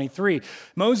verse 23.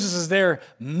 Moses is there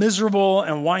miserable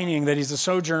and whining that he's a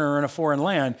sojourner in a foreign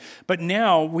land. But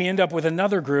now we end up with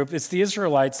another group. It's the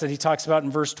Israelites that he talks about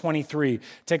in verse 23.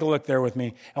 Take a look there with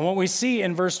me. And what we see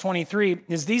in verse 23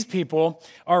 is these people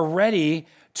are ready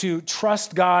to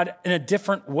trust God in a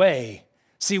different way.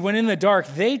 See, when in the dark,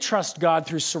 they trust God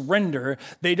through surrender.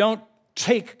 They don't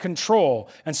take control.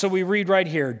 And so we read right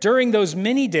here, during those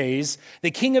many days, the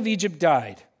king of Egypt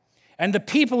died, and the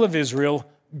people of Israel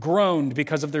groaned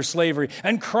because of their slavery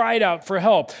and cried out for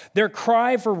help. Their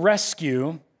cry for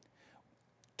rescue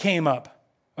came up.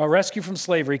 A rescue from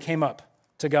slavery came up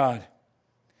to God.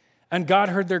 And God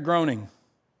heard their groaning.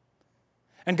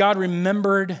 And God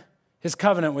remembered his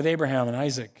covenant with Abraham and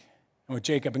Isaac and with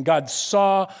Jacob. And God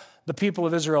saw the people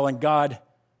of Israel, and God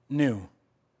knew.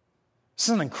 This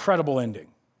is an incredible ending.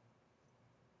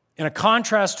 In a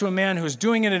contrast to a man who's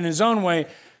doing it in his own way,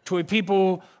 to a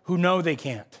people who know they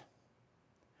can't.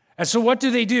 And so what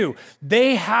do?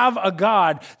 They have a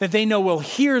God that they know will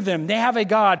hear them. They have a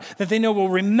God that they know will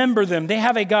remember them. They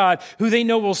have a God who they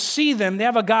know will see them. They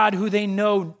have a God who they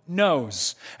know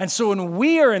knows. And so when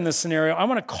we are in this scenario, I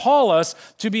want to call us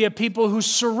to be a people who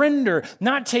surrender,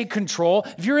 not take control.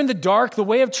 If you're in the dark, the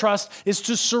way of trust is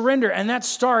to surrender. And that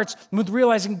starts with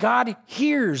realizing God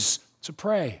hears, to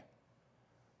pray.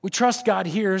 We trust God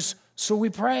hears, so we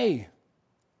pray.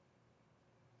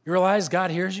 You realize God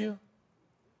hears you?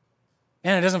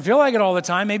 And it doesn't feel like it all the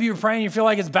time. Maybe you're praying, you feel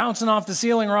like it's bouncing off the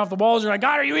ceiling or off the walls. You're like,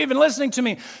 God, are you even listening to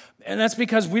me? And that's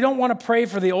because we don't want to pray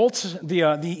for the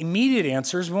immediate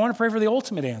answers. We want to pray for the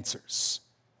ultimate answers.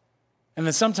 And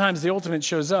then sometimes the ultimate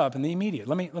shows up in the immediate.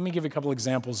 Let me give you a couple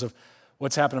examples of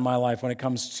what's happened in my life when it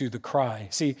comes to the cry.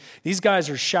 See, these guys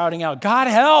are shouting out, God,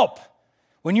 help!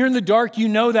 When you're in the dark, you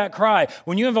know that cry.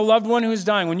 When you have a loved one who's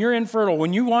dying, when you're infertile,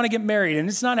 when you want to get married and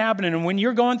it's not happening, and when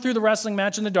you're going through the wrestling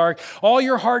match in the dark, all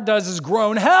your heart does is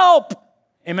groan, help!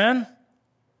 Amen?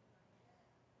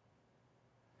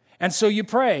 And so you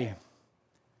pray.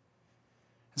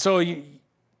 So a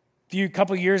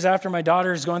couple of years after my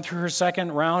daughter is going through her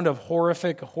second round of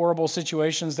horrible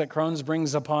situations that Crohn's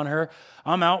brings upon her,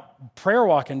 I'm out prayer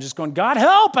walking, just going, God,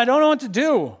 help! I don't know what to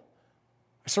do.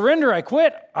 I surrender, I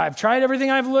quit. I've tried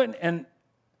everything I've looked, and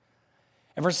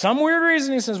for some weird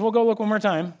reason, he says, we'll go look one more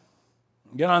time.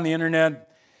 Get on the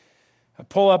internet, I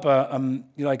pull up a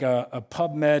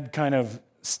PubMed kind of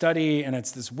study, and it's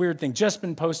this weird thing, just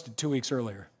been posted 2 weeks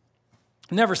earlier.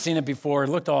 Never seen it before,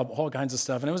 looked at all kinds of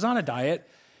stuff, and it was on a diet,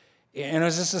 and it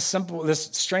was just this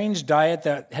strange diet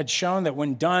that had shown that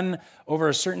when done over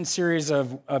a certain series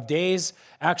of days,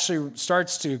 actually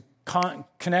starts to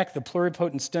connect the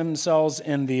pluripotent stem cells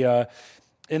in the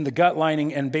gut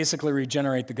lining and basically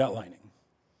regenerate the gut lining.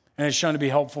 And it's shown to be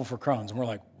helpful for Crohn's. And we're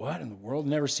like, what in the world?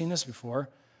 Never seen this before.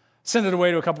 Send it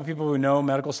away to a couple of people who know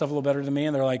medical stuff a little better than me,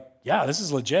 and they're like, yeah, this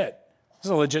is legit. This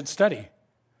is a legit study. And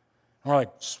we're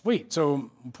like, sweet.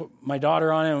 So put my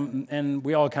daughter on it, and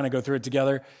we all kind of go through it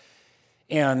together.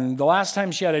 And the last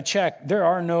time she had a check, there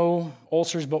are no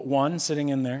ulcers but one sitting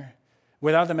in there.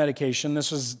 Without the medication,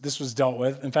 this was dealt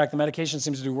with. In fact, the medication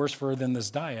seems to do worse for her than this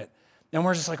diet. And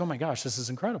we're just like, oh my gosh, this is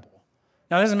incredible.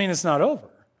 Now, that doesn't mean it's not over,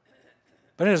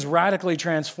 but it has radically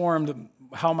transformed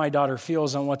how my daughter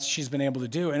feels and what she's been able to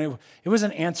do. And it was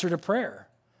an answer to prayer.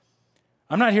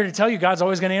 I'm not here to tell you God's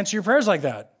always going to answer your prayers like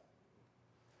that.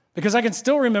 Because I can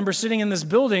still remember sitting in this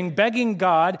building begging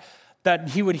God that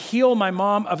he would heal my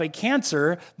mom of a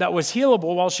cancer that was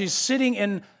healable while she's sitting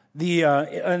in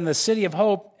the City of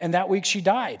Hope, and that week she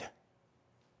died.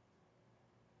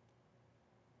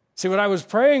 See, what I was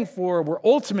praying for were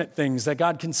ultimate things that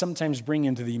God can sometimes bring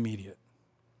into the immediate.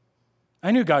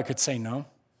 I knew God could say no,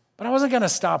 but I wasn't going to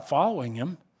stop following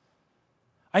him.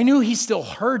 I knew he still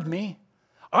heard me.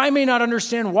 I may not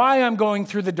understand why I'm going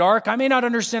through the dark. I may not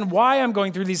understand why I'm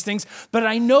going through these things, but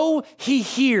I know he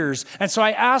hears. And so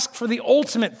I ask for the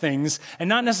ultimate things and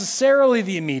not necessarily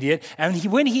the immediate. And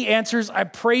when he answers, I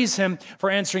praise him for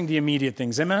answering the immediate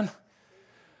things. Amen?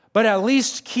 But at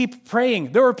least keep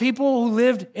praying. There were people who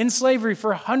lived in slavery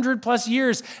for 100+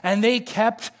 years, and they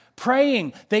kept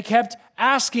praying. They kept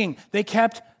asking. They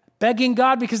kept begging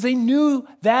God because they knew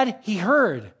that he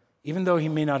heard, even though he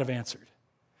may not have answered.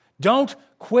 Don't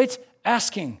quit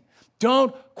asking.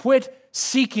 Don't quit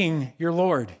seeking your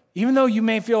Lord. Even though you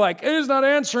may feel like, it is not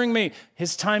answering me.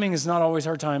 His timing is not always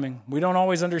our timing. We don't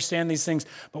always understand these things,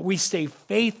 but we stay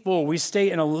faithful. We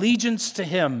stay in allegiance to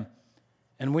him,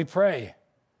 and we pray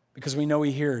because we know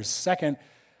he hears. Second,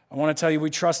 I want to tell you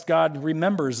we trust God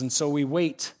remembers, and so we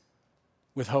wait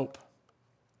with hope.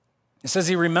 It says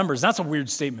he remembers. That's a weird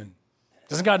statement.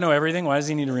 Doesn't God know everything? Why does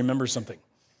he need to remember something?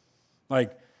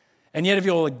 And yet if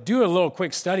you'll do a little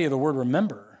quick study of the word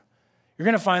remember, you're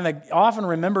going to find that often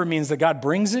remember means that God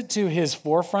brings it to his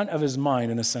forefront of his mind,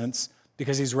 in a sense,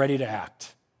 because he's ready to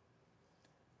act.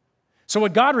 So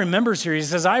what God remembers here, he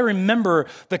says, I remember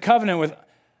the covenant with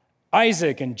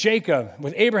Isaac and Jacob,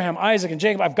 with Abraham, Isaac, and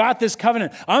Jacob. I've got this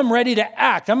covenant. I'm ready to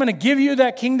act. I'm going to give you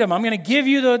that kingdom. I'm going to give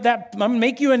you I'm going to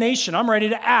make you a nation. I'm ready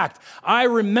to act. I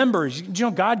remember. You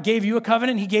know, God gave you a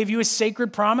covenant. He gave you a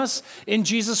sacred promise in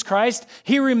Jesus Christ.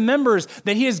 He remembers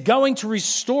that he is going to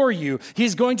restore you.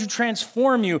 He's going to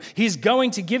transform you. He's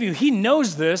going to give you. He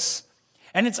knows this,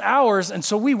 and it's ours, and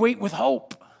so we wait with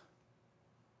hope.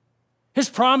 His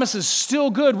promise is still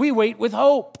good. We wait with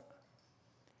hope.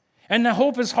 And the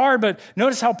hope is hard, but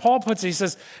notice how Paul puts it. He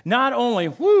says, not only,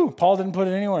 Paul didn't put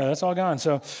it anywhere. That's all gone.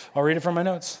 So I'll read it from my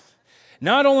notes.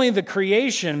 Not only the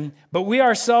creation, but we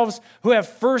ourselves who have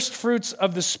first fruits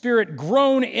of the Spirit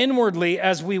groan inwardly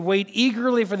as we wait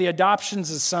eagerly for the adoptions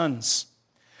as sons.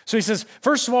 So he says,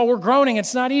 first of all, we're groaning.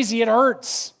 It's not easy. It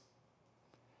hurts.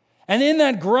 And in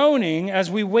that groaning,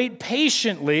 as we wait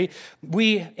patiently,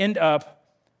 we end up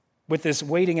with this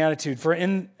waiting attitude.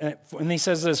 And he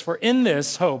says this, for in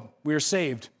this hope we are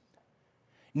saved.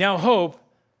 Now hope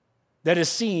that is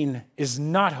seen is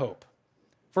not hope.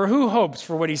 For who hopes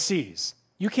for what he sees?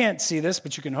 You can't see this,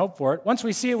 but you can hope for it. Once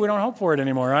we see it, we don't hope for it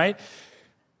anymore, right?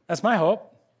 That's my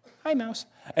hope. Hi, mouse.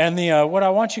 And what I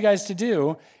want you guys to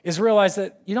do is realize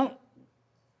that you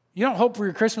don't hope for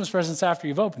your Christmas presents after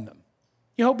you've opened them.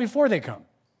 You hope before they come.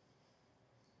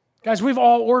 Guys, we've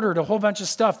all ordered a whole bunch of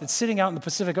stuff that's sitting out in the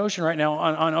Pacific Ocean right now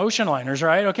on ocean liners,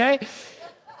 right? Okay?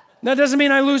 That doesn't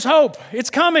mean I lose hope.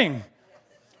 It's coming.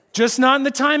 Just not in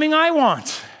the timing I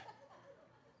want.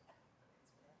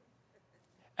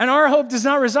 And our hope does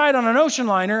not reside on an ocean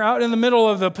liner out in the middle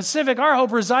of the Pacific. Our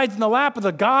hope resides in the lap of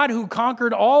the God who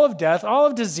conquered all of death, all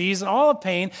of disease, and all of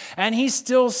pain, and he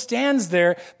still stands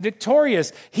there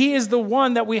victorious. He is the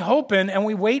one that we hope in, and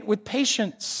we wait with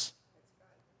patience.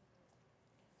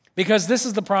 Because this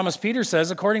is the promise Peter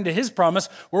says, according to his promise,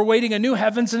 we're waiting a new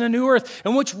heavens and a new earth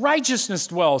in which righteousness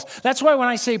dwells. That's why when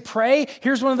I say pray,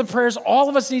 here's one of the prayers all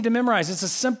of us need to memorize. It's a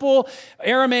simple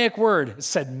Aramaic word. It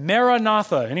said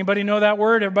Maranatha. Anybody know that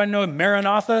word? Everybody know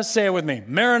Maranatha? Say it with me.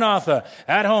 Maranatha.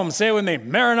 At home, say it with me.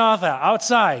 Maranatha.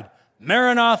 Outside.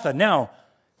 Maranatha. Now,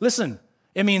 listen.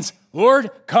 It means, Lord,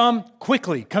 come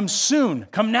quickly. Come soon.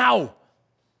 Come now.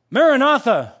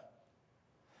 Maranatha.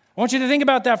 I want you to think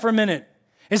about that for a minute.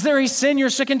 Is there a sin you're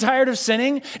sick and tired of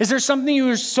sinning? Is there something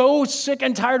you're so sick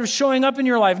and tired of showing up in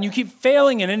your life and you keep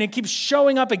failing in it and it keeps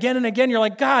showing up again and again? You're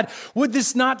like, God, would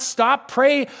this not stop?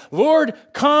 Pray, Lord,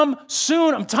 come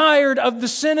soon. I'm tired of the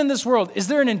sin in this world. Is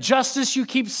there an injustice you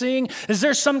keep seeing? Is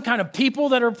there some kind of people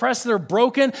that are oppressed, that are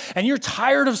broken, and you're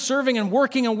tired of serving and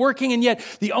working, and yet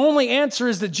the only answer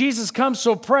is that Jesus comes,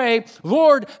 so pray,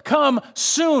 Lord, come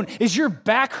soon. Is your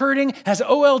back hurting? Has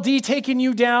OLD taken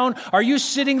you down? Are you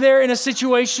sitting there in a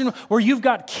situation where you've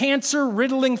got cancer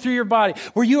riddling through your body,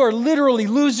 where you are literally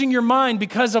losing your mind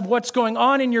because of what's going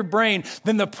on in your brain?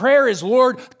 Then the prayer is,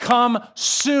 Lord, come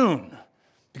soon,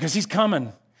 because he's coming.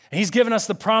 And he's given us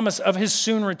the promise of his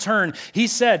soon return. He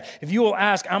said, if you will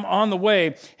ask, I'm on the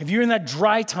way. If you're in that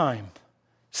dry time,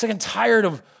 sick and tired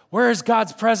of where is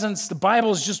God's presence? The Bible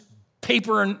is just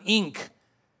paper and ink.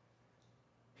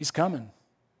 He's coming.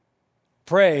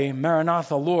 Pray,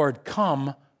 Maranatha, Lord,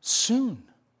 come soon.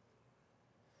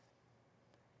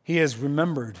 He has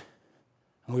remembered,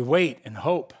 and we wait and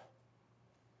hope.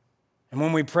 And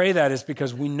when we pray that, it's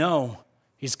because we know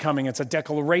he's coming. It's a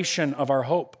declaration of our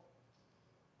hope,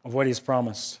 of what he's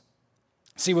promised.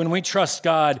 See, when we trust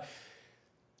God,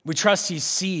 we trust he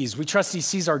sees. We trust he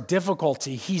sees our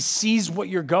difficulty. He sees what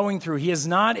you're going through. He is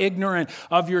not ignorant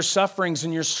of your sufferings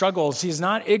and your struggles. He is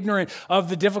not ignorant of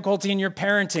the difficulty in your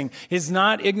parenting. He is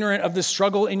not ignorant of the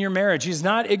struggle in your marriage. He is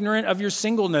not ignorant of your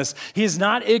singleness. He is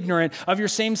not ignorant of your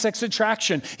same-sex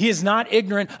attraction. He is not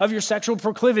ignorant of your sexual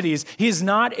proclivities. He is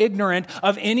not ignorant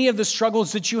of any of the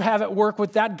struggles that you have at work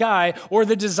with that guy, or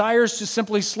the desires to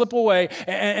simply slip away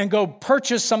and go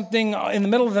purchase something in the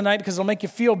middle of the night because it'll make you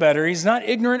feel better. He's not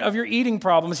ignorant of your eating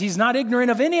problems. He's not ignorant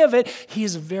of any of it. He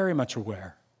is very much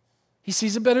aware. He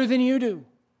sees it better than you do.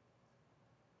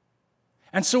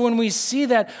 And so when we see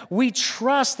that, we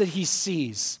trust that he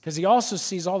sees, because he also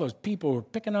sees all those people who are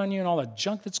picking on you and all the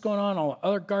junk that's going on, all the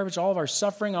other garbage, all of our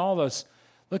suffering, all those.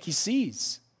 Look, he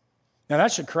sees. Now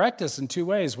that should correct us in two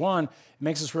ways. One, it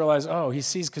makes us realize, oh, he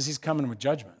sees because he's coming with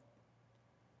judgment.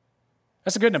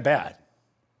 That's a good and a bad.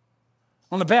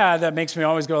 On the bad, that makes me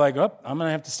always go like, oh, I'm going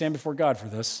to have to stand before God for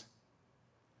this.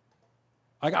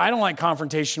 I don't like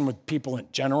confrontation with people in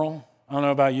general. I don't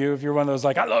know about you. If you're one of those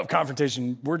like, I love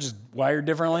confrontation, we're just wired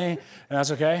differently, and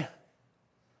that's okay.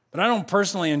 But I don't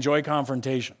personally enjoy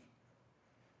confrontation.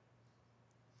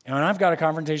 And when I've got a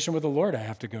confrontation with the Lord I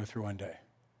have to go through one day.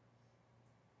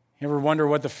 You ever wonder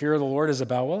what the fear of the Lord is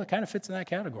about? Well, it kind of fits in that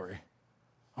category.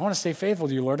 I want to stay faithful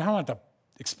to you, Lord. I don't have to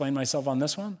explain myself on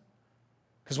this one.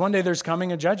 Because one day there's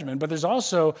coming a judgment, but there's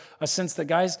also a sense that,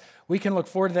 guys, we can look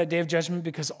forward to that day of judgment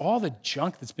because all the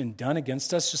junk that's been done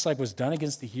against us, just like was done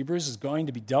against the Hebrews, is going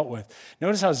to be dealt with.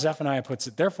 Notice how Zephaniah puts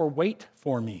it. Therefore, wait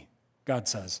for me, God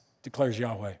says, declares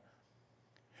Yahweh.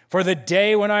 For the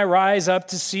day when I rise up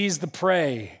to seize the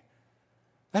prey.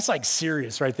 That's like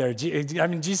serious right there. Do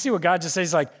you see what God just says?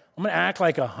 He's like, I'm going to act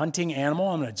like a hunting animal.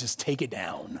 I'm going to just take it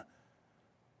down.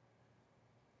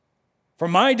 For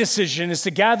my decision is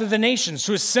to gather the nations,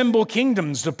 to assemble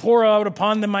kingdoms, to pour out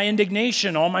upon them my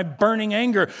indignation, all my burning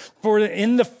anger. For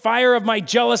in the fire of my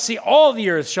jealousy, all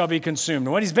the earth shall be consumed.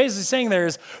 And what he's basically saying there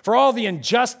is, for all the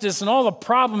injustice and all the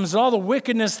problems and all the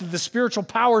wickedness that the spiritual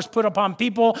powers put upon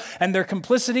people and their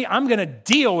complicity, I'm going to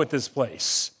deal with this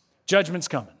place. Judgment's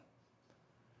coming.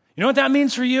 You know what that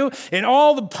means for you? In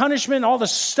all the punishment, all the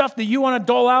stuff that you want to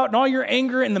dole out, and all your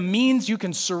anger and the means, you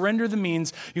can surrender the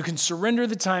means. You can surrender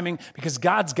the timing because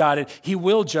God's got it. He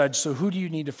will judge. So who do you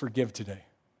need to forgive today?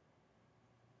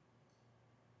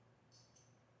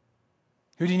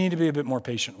 Who do you need to be a bit more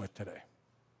patient with today?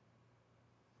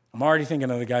 I'm already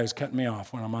thinking of the guy who's cutting me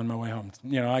off when I'm on my way home.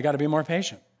 I got to be more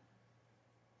patient.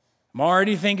 I'm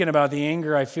already thinking about the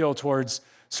anger I feel towards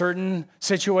certain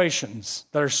situations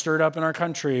that are stirred up in our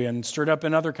country and stirred up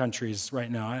in other countries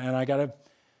right now. And I gotta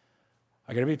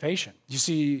be patient. You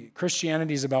see,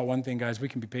 Christianity is about one thing, guys. We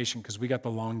can be patient because we got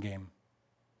the long game.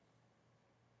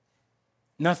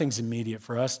 Nothing's immediate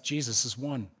for us. Jesus is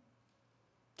one.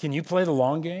 Can you play the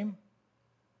long game?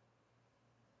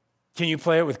 Can you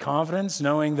play it with confidence,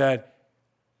 knowing that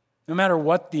no matter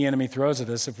what the enemy throws at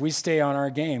us, if we stay on our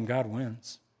game, God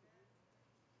wins.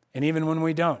 And even when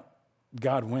we don't,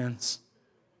 God wins.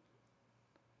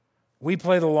 We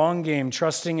play the long game,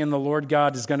 trusting in the Lord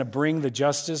God is going to bring the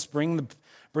justice, bring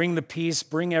the peace,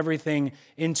 bring everything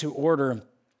into order.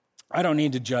 I don't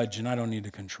need to judge and I don't need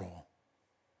to control.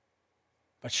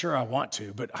 But sure, I want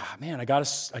to. But man, I gotta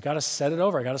set it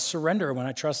over. I gotta surrender. When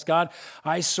I trust God,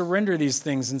 I surrender these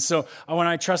things. And so when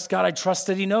I trust God, I trust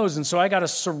that He knows. And so I gotta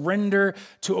surrender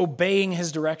to obeying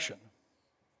His direction.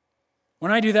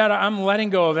 When I do that, I'm letting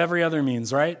go of every other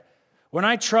means, right? When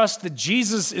I trust that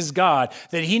Jesus is God,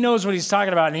 that He knows what He's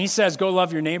talking about, and He says, go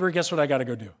love your neighbor, guess what I got to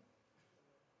go do?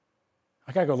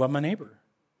 I got to go love my neighbor.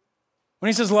 When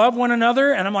He says, love one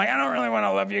another, and I'm like, I don't really want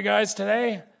to love you guys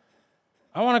today.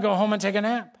 I want to go home and take a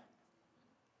nap.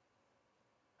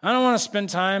 I don't want to spend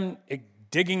time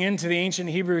digging into the ancient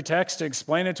Hebrew text to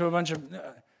explain it to a bunch of...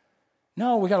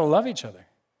 No, we got to love each other.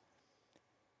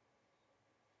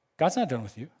 God's not done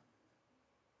with you.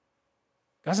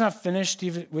 God's not finished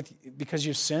even because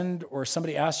you've sinned or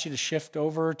somebody asked you to shift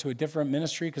over to a different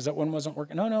ministry because that one wasn't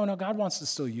working. No. God wants to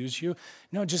still use you.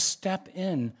 No, just step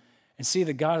in and see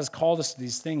that God has called us to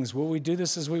these things. Will we do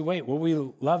this as we wait? Will we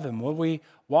love Him? Will we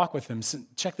walk with Him?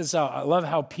 Check this out. I love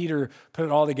how Peter put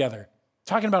it all together.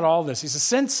 Talking about all this, he says,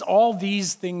 since all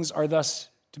these things are thus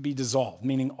to be dissolved,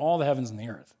 meaning all the heavens and the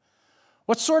earth,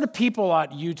 what sort of people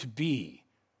ought you to be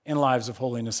in lives of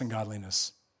holiness and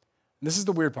godliness? And this is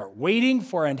the weird part. Waiting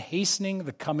for and hastening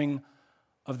the coming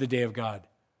of the day of God,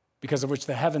 because of which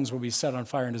the heavens will be set on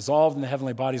fire and dissolved, and the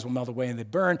heavenly bodies will melt away and they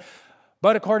burn.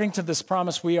 But according to this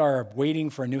promise, we are waiting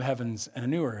for a new heavens and a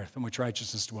new earth in which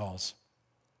righteousness dwells.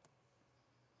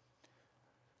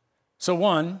 So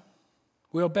one,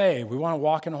 we obey. We want to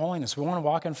walk in holiness. We want to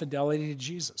walk in fidelity to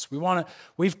Jesus. We've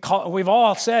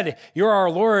all said, you're our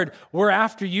Lord. We're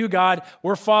after you, God.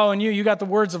 We're following you. You got the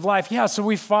words of life. Yeah, so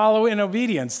we follow in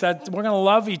obedience. That we're going to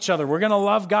love each other. We're going to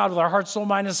love God with our heart, soul,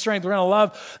 mind, and strength. We're going to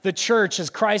love the church as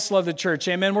Christ loved the church.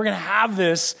 Amen. We're going to have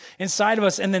this inside of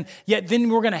us. And then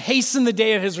we're going to hasten the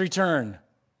day of His return.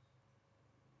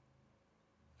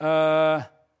 How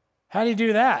do you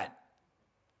do that?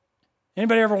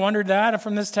 Anybody ever wondered that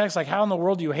from this text? Like, how in the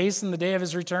world do you hasten the day of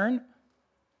His return?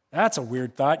 That's a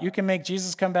weird thought. You can make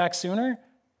Jesus come back sooner?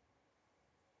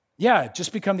 Yeah,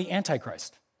 just become the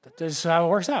Antichrist. That's how it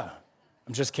works out.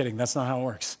 I'm just kidding. That's not how it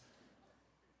works.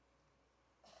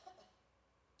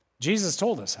 Jesus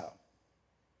told us how.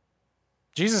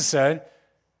 Jesus said,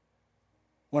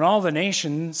 when all the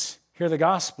nations hear the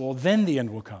gospel, then the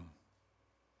end will come.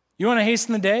 You want to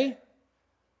hasten the day?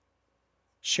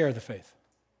 Share the faith.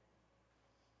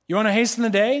 You want to hasten the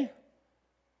day?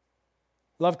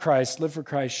 Love Christ, live for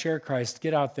Christ, share Christ,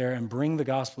 get out there and bring the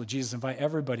gospel of Jesus. Invite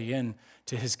everybody in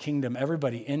to His kingdom,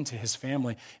 everybody into His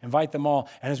family. Invite them all.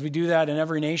 And as we do that in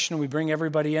every nation, we bring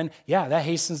everybody in. Yeah, that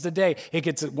hastens the day. It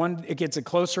gets it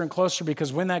closer and closer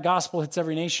because when that gospel hits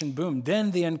every nation, boom,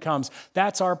 then the end comes.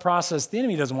 That's our process. The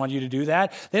enemy doesn't want you to do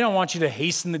that. They don't want you to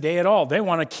hasten the day at all. They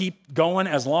want to keep going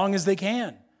as long as they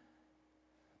can.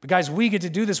 But guys, we get to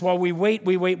do this while we wait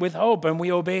with hope and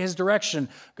we obey his direction.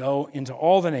 Go into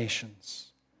all the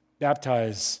nations,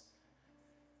 baptize,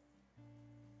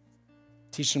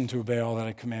 teach them to obey all that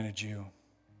I commanded you.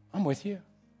 I'm with you.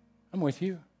 I'm with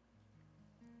you.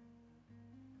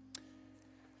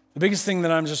 The biggest thing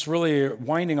that I'm just really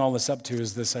winding all this up to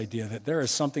is this idea that there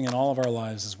is something in all of our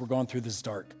lives as we're going through this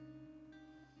dark.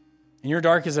 And your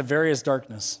dark is a various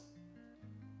darkness.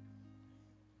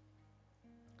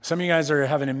 Some of you guys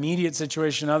have an immediate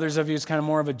situation. Others of you, it's kind of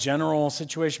more of a general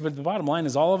situation. But the bottom line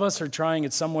is all of us are trying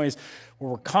in some ways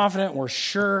where we're confident, we're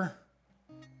sure,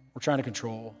 we're trying to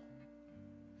control.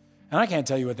 And I can't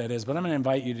tell you what that is, but I'm going to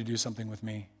invite you to do something with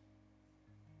me.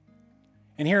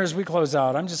 And here as we close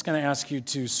out, I'm just going to ask you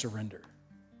to surrender.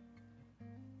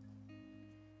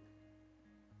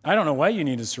 I don't know why you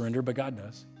need to surrender, but God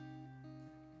does.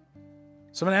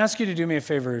 So I'm going to ask you to do me a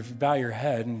favor. If you bow your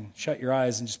head and shut your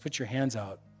eyes and just put your hands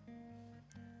out.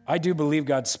 I do believe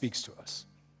God speaks to us.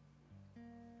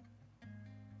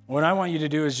 What I want you to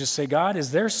do is just say, God,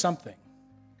 is there something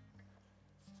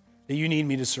that you need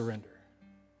me to surrender?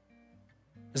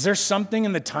 Is there something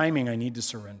in the timing I need to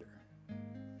surrender?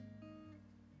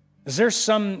 Is there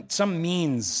some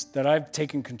means that I've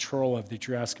taken control of that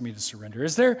you're asking me to surrender?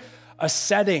 Is there a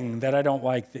setting that I don't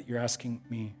like that you're asking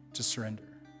me to surrender?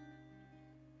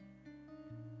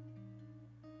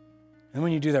 And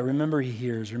when you do that, remember he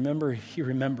hears, remember he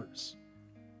remembers.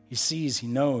 He sees, he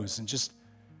knows, and just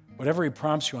whatever he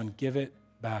prompts you on, give it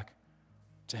back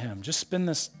to him. Just spend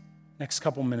this next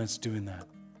couple minutes doing that.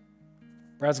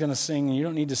 Brad's going to sing, and you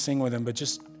don't need to sing with him, but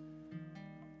just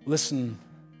listen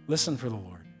for the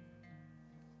Lord.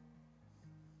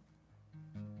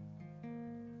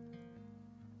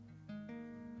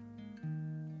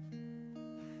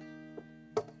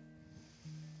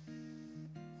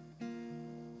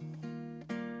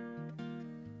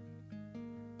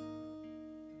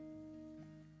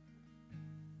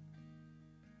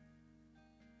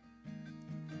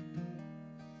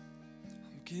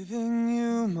 Giving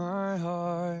you my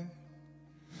heart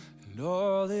and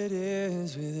all it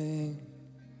is within.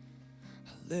 I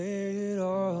lay it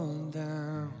all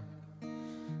down for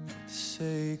the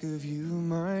sake of you,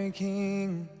 my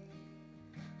King.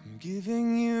 I'm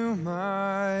giving you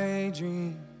my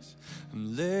dreams.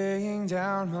 I'm laying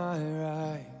down my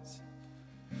rights.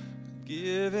 I'm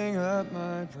giving up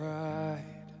my pride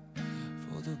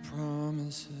for the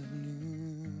promise of new.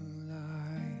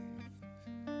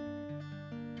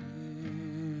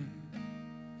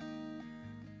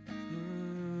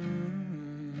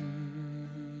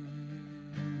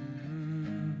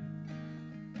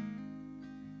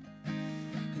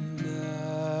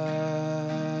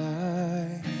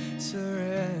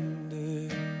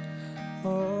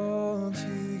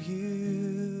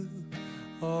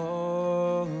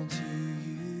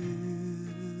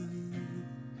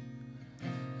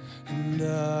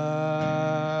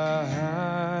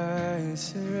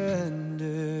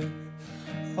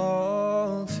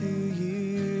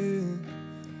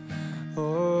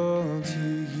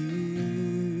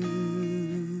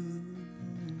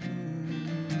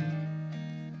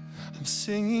 I'm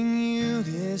singing you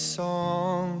this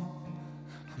song.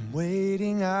 I'm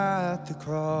waiting at the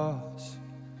cross,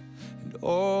 and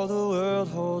all the world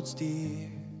holds dear.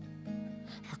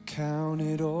 I count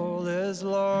it all as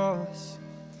loss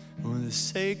for the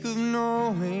sake of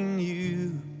knowing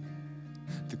you,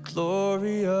 the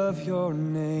glory of your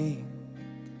name,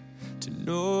 to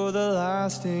know the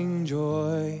lasting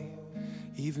joy,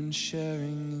 even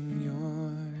sharing in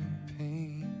your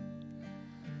pain.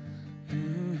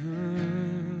 Yeah.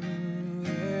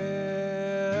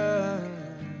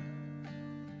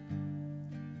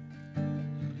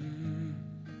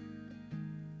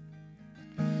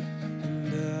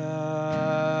 And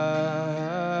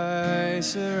I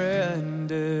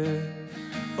surrender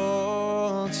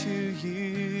all to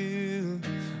you,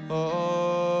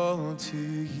 all to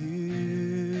you.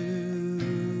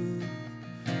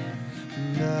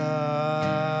 And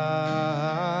I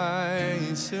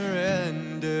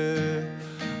surrender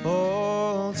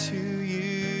all to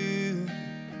you,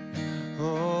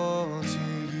 all to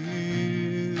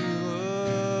you.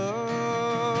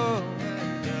 Oh,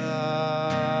 and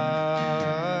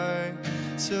I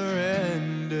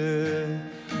surrender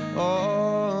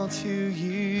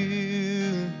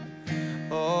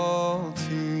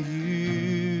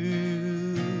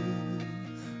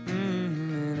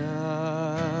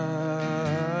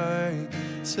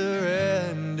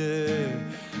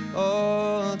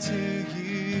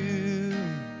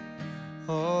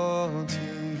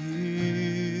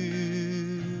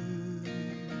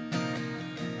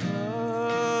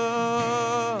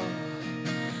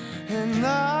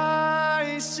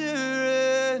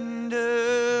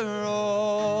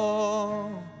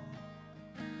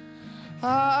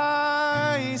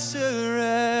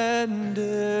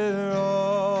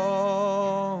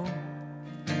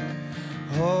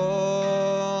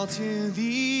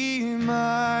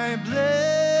my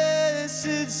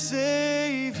blessed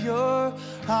Savior,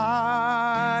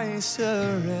 I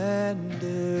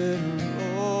surrender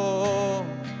all.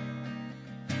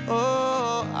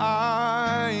 Oh,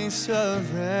 I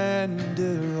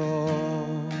surrender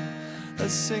all.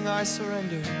 Let's sing, I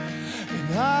surrender.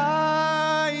 And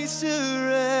I surrender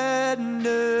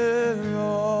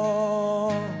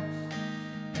all.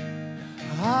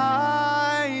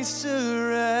 I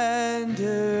surrender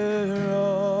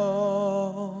all.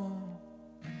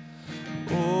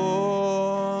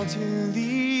 All to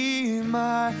thee,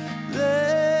 my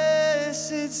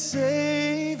blessed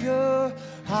Savior,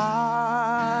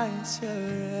 I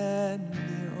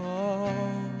surrender all.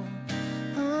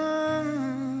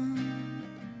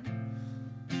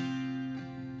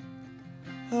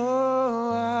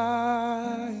 Oh,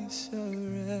 I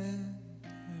surrender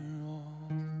all.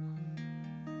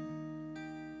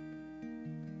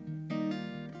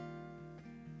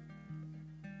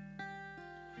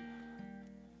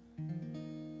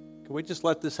 Can we just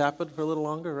let this happen for a little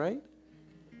longer, right?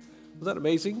 Was that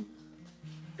amazing?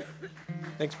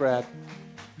 Thanks, Brad.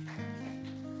 You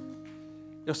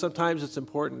know, sometimes it's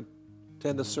important to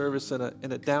end the service in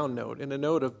a down note, in a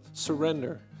note of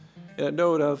surrender, in a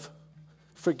note of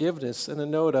forgiveness, in a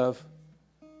note of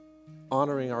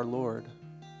honoring our Lord.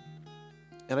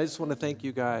 And I just want to thank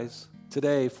you guys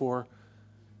today for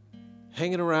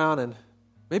hanging around and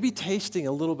maybe tasting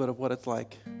a little bit of what it's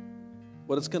like,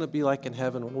 what it's going to be like in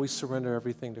heaven when we surrender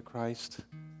everything to Christ.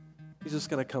 He's just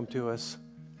going to come to us.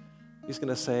 He's going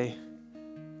to say,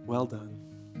 well done.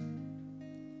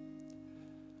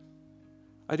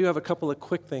 I do have a couple of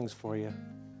quick things for you,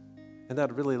 and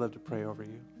I'd really love to pray over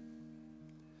you.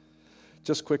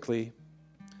 Just quickly,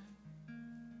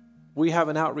 we have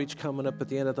an outreach coming up at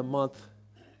the end of the month.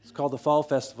 It's called the Fall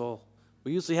Festival.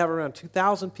 We usually have around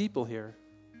 2,000 people here,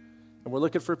 and we're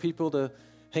looking for people to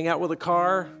hang out with a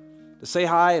car, to say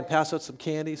hi and pass out some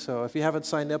candy. So if you haven't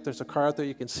signed up, there's a car out there.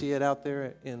 You can see it out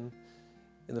there in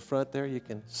the front there. You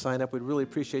can sign up. We'd really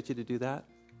appreciate you to do that.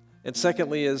 And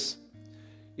secondly is,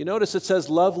 you notice it says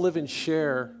love, live, and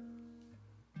share.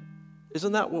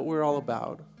 Isn't that what we're all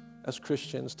about as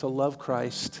Christians? To love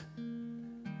Christ,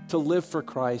 to live for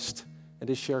Christ, and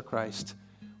to share Christ.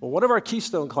 Well, one of our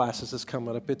Keystone classes is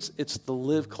coming up. It's the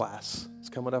Live class. It's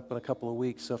coming up in a couple of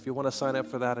weeks. So if you want to sign up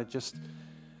for that, just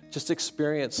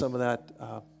experience some of that,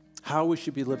 how we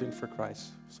should be living for Christ.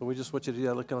 So we just want you to do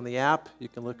that. Look on the app. You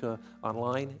can look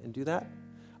online and do that.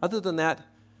 Other than that,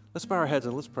 let's bow our heads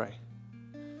and let's pray.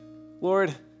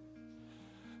 Lord,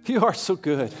 you are so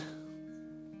good.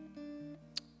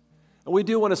 And we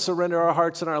do want to surrender our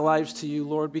hearts and our lives to you,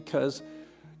 Lord, because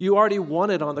you already won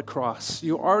it on the cross.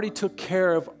 You already took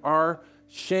care of our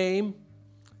shame,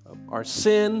 of our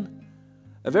sin,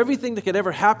 of everything that could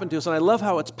ever happen to us. And I love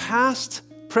how it's past,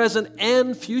 present,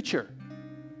 and future.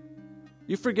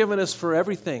 You've forgiven us for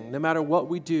everything, no matter what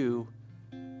we do.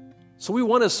 So we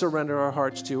want to surrender our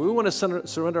hearts to you. We want to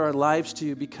surrender our lives to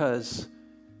you because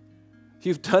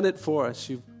you've done it for us.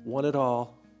 You've won it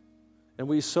all. And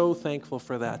we're so thankful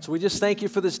for that. So we just thank you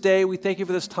for this day. We thank you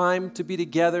for this time to be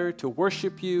together, to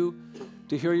worship you,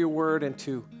 to hear your word, and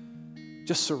to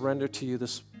just surrender to you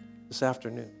this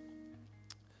afternoon.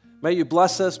 May you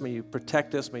bless us. May you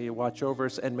protect us. May you watch over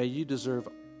us. And may you deserve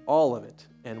all of it.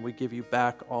 And we give you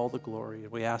back all the glory.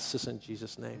 And we ask this in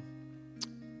Jesus' name.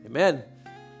 Amen.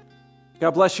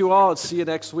 God bless you all, and see you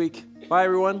next week. Bye,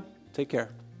 everyone. Take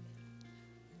care.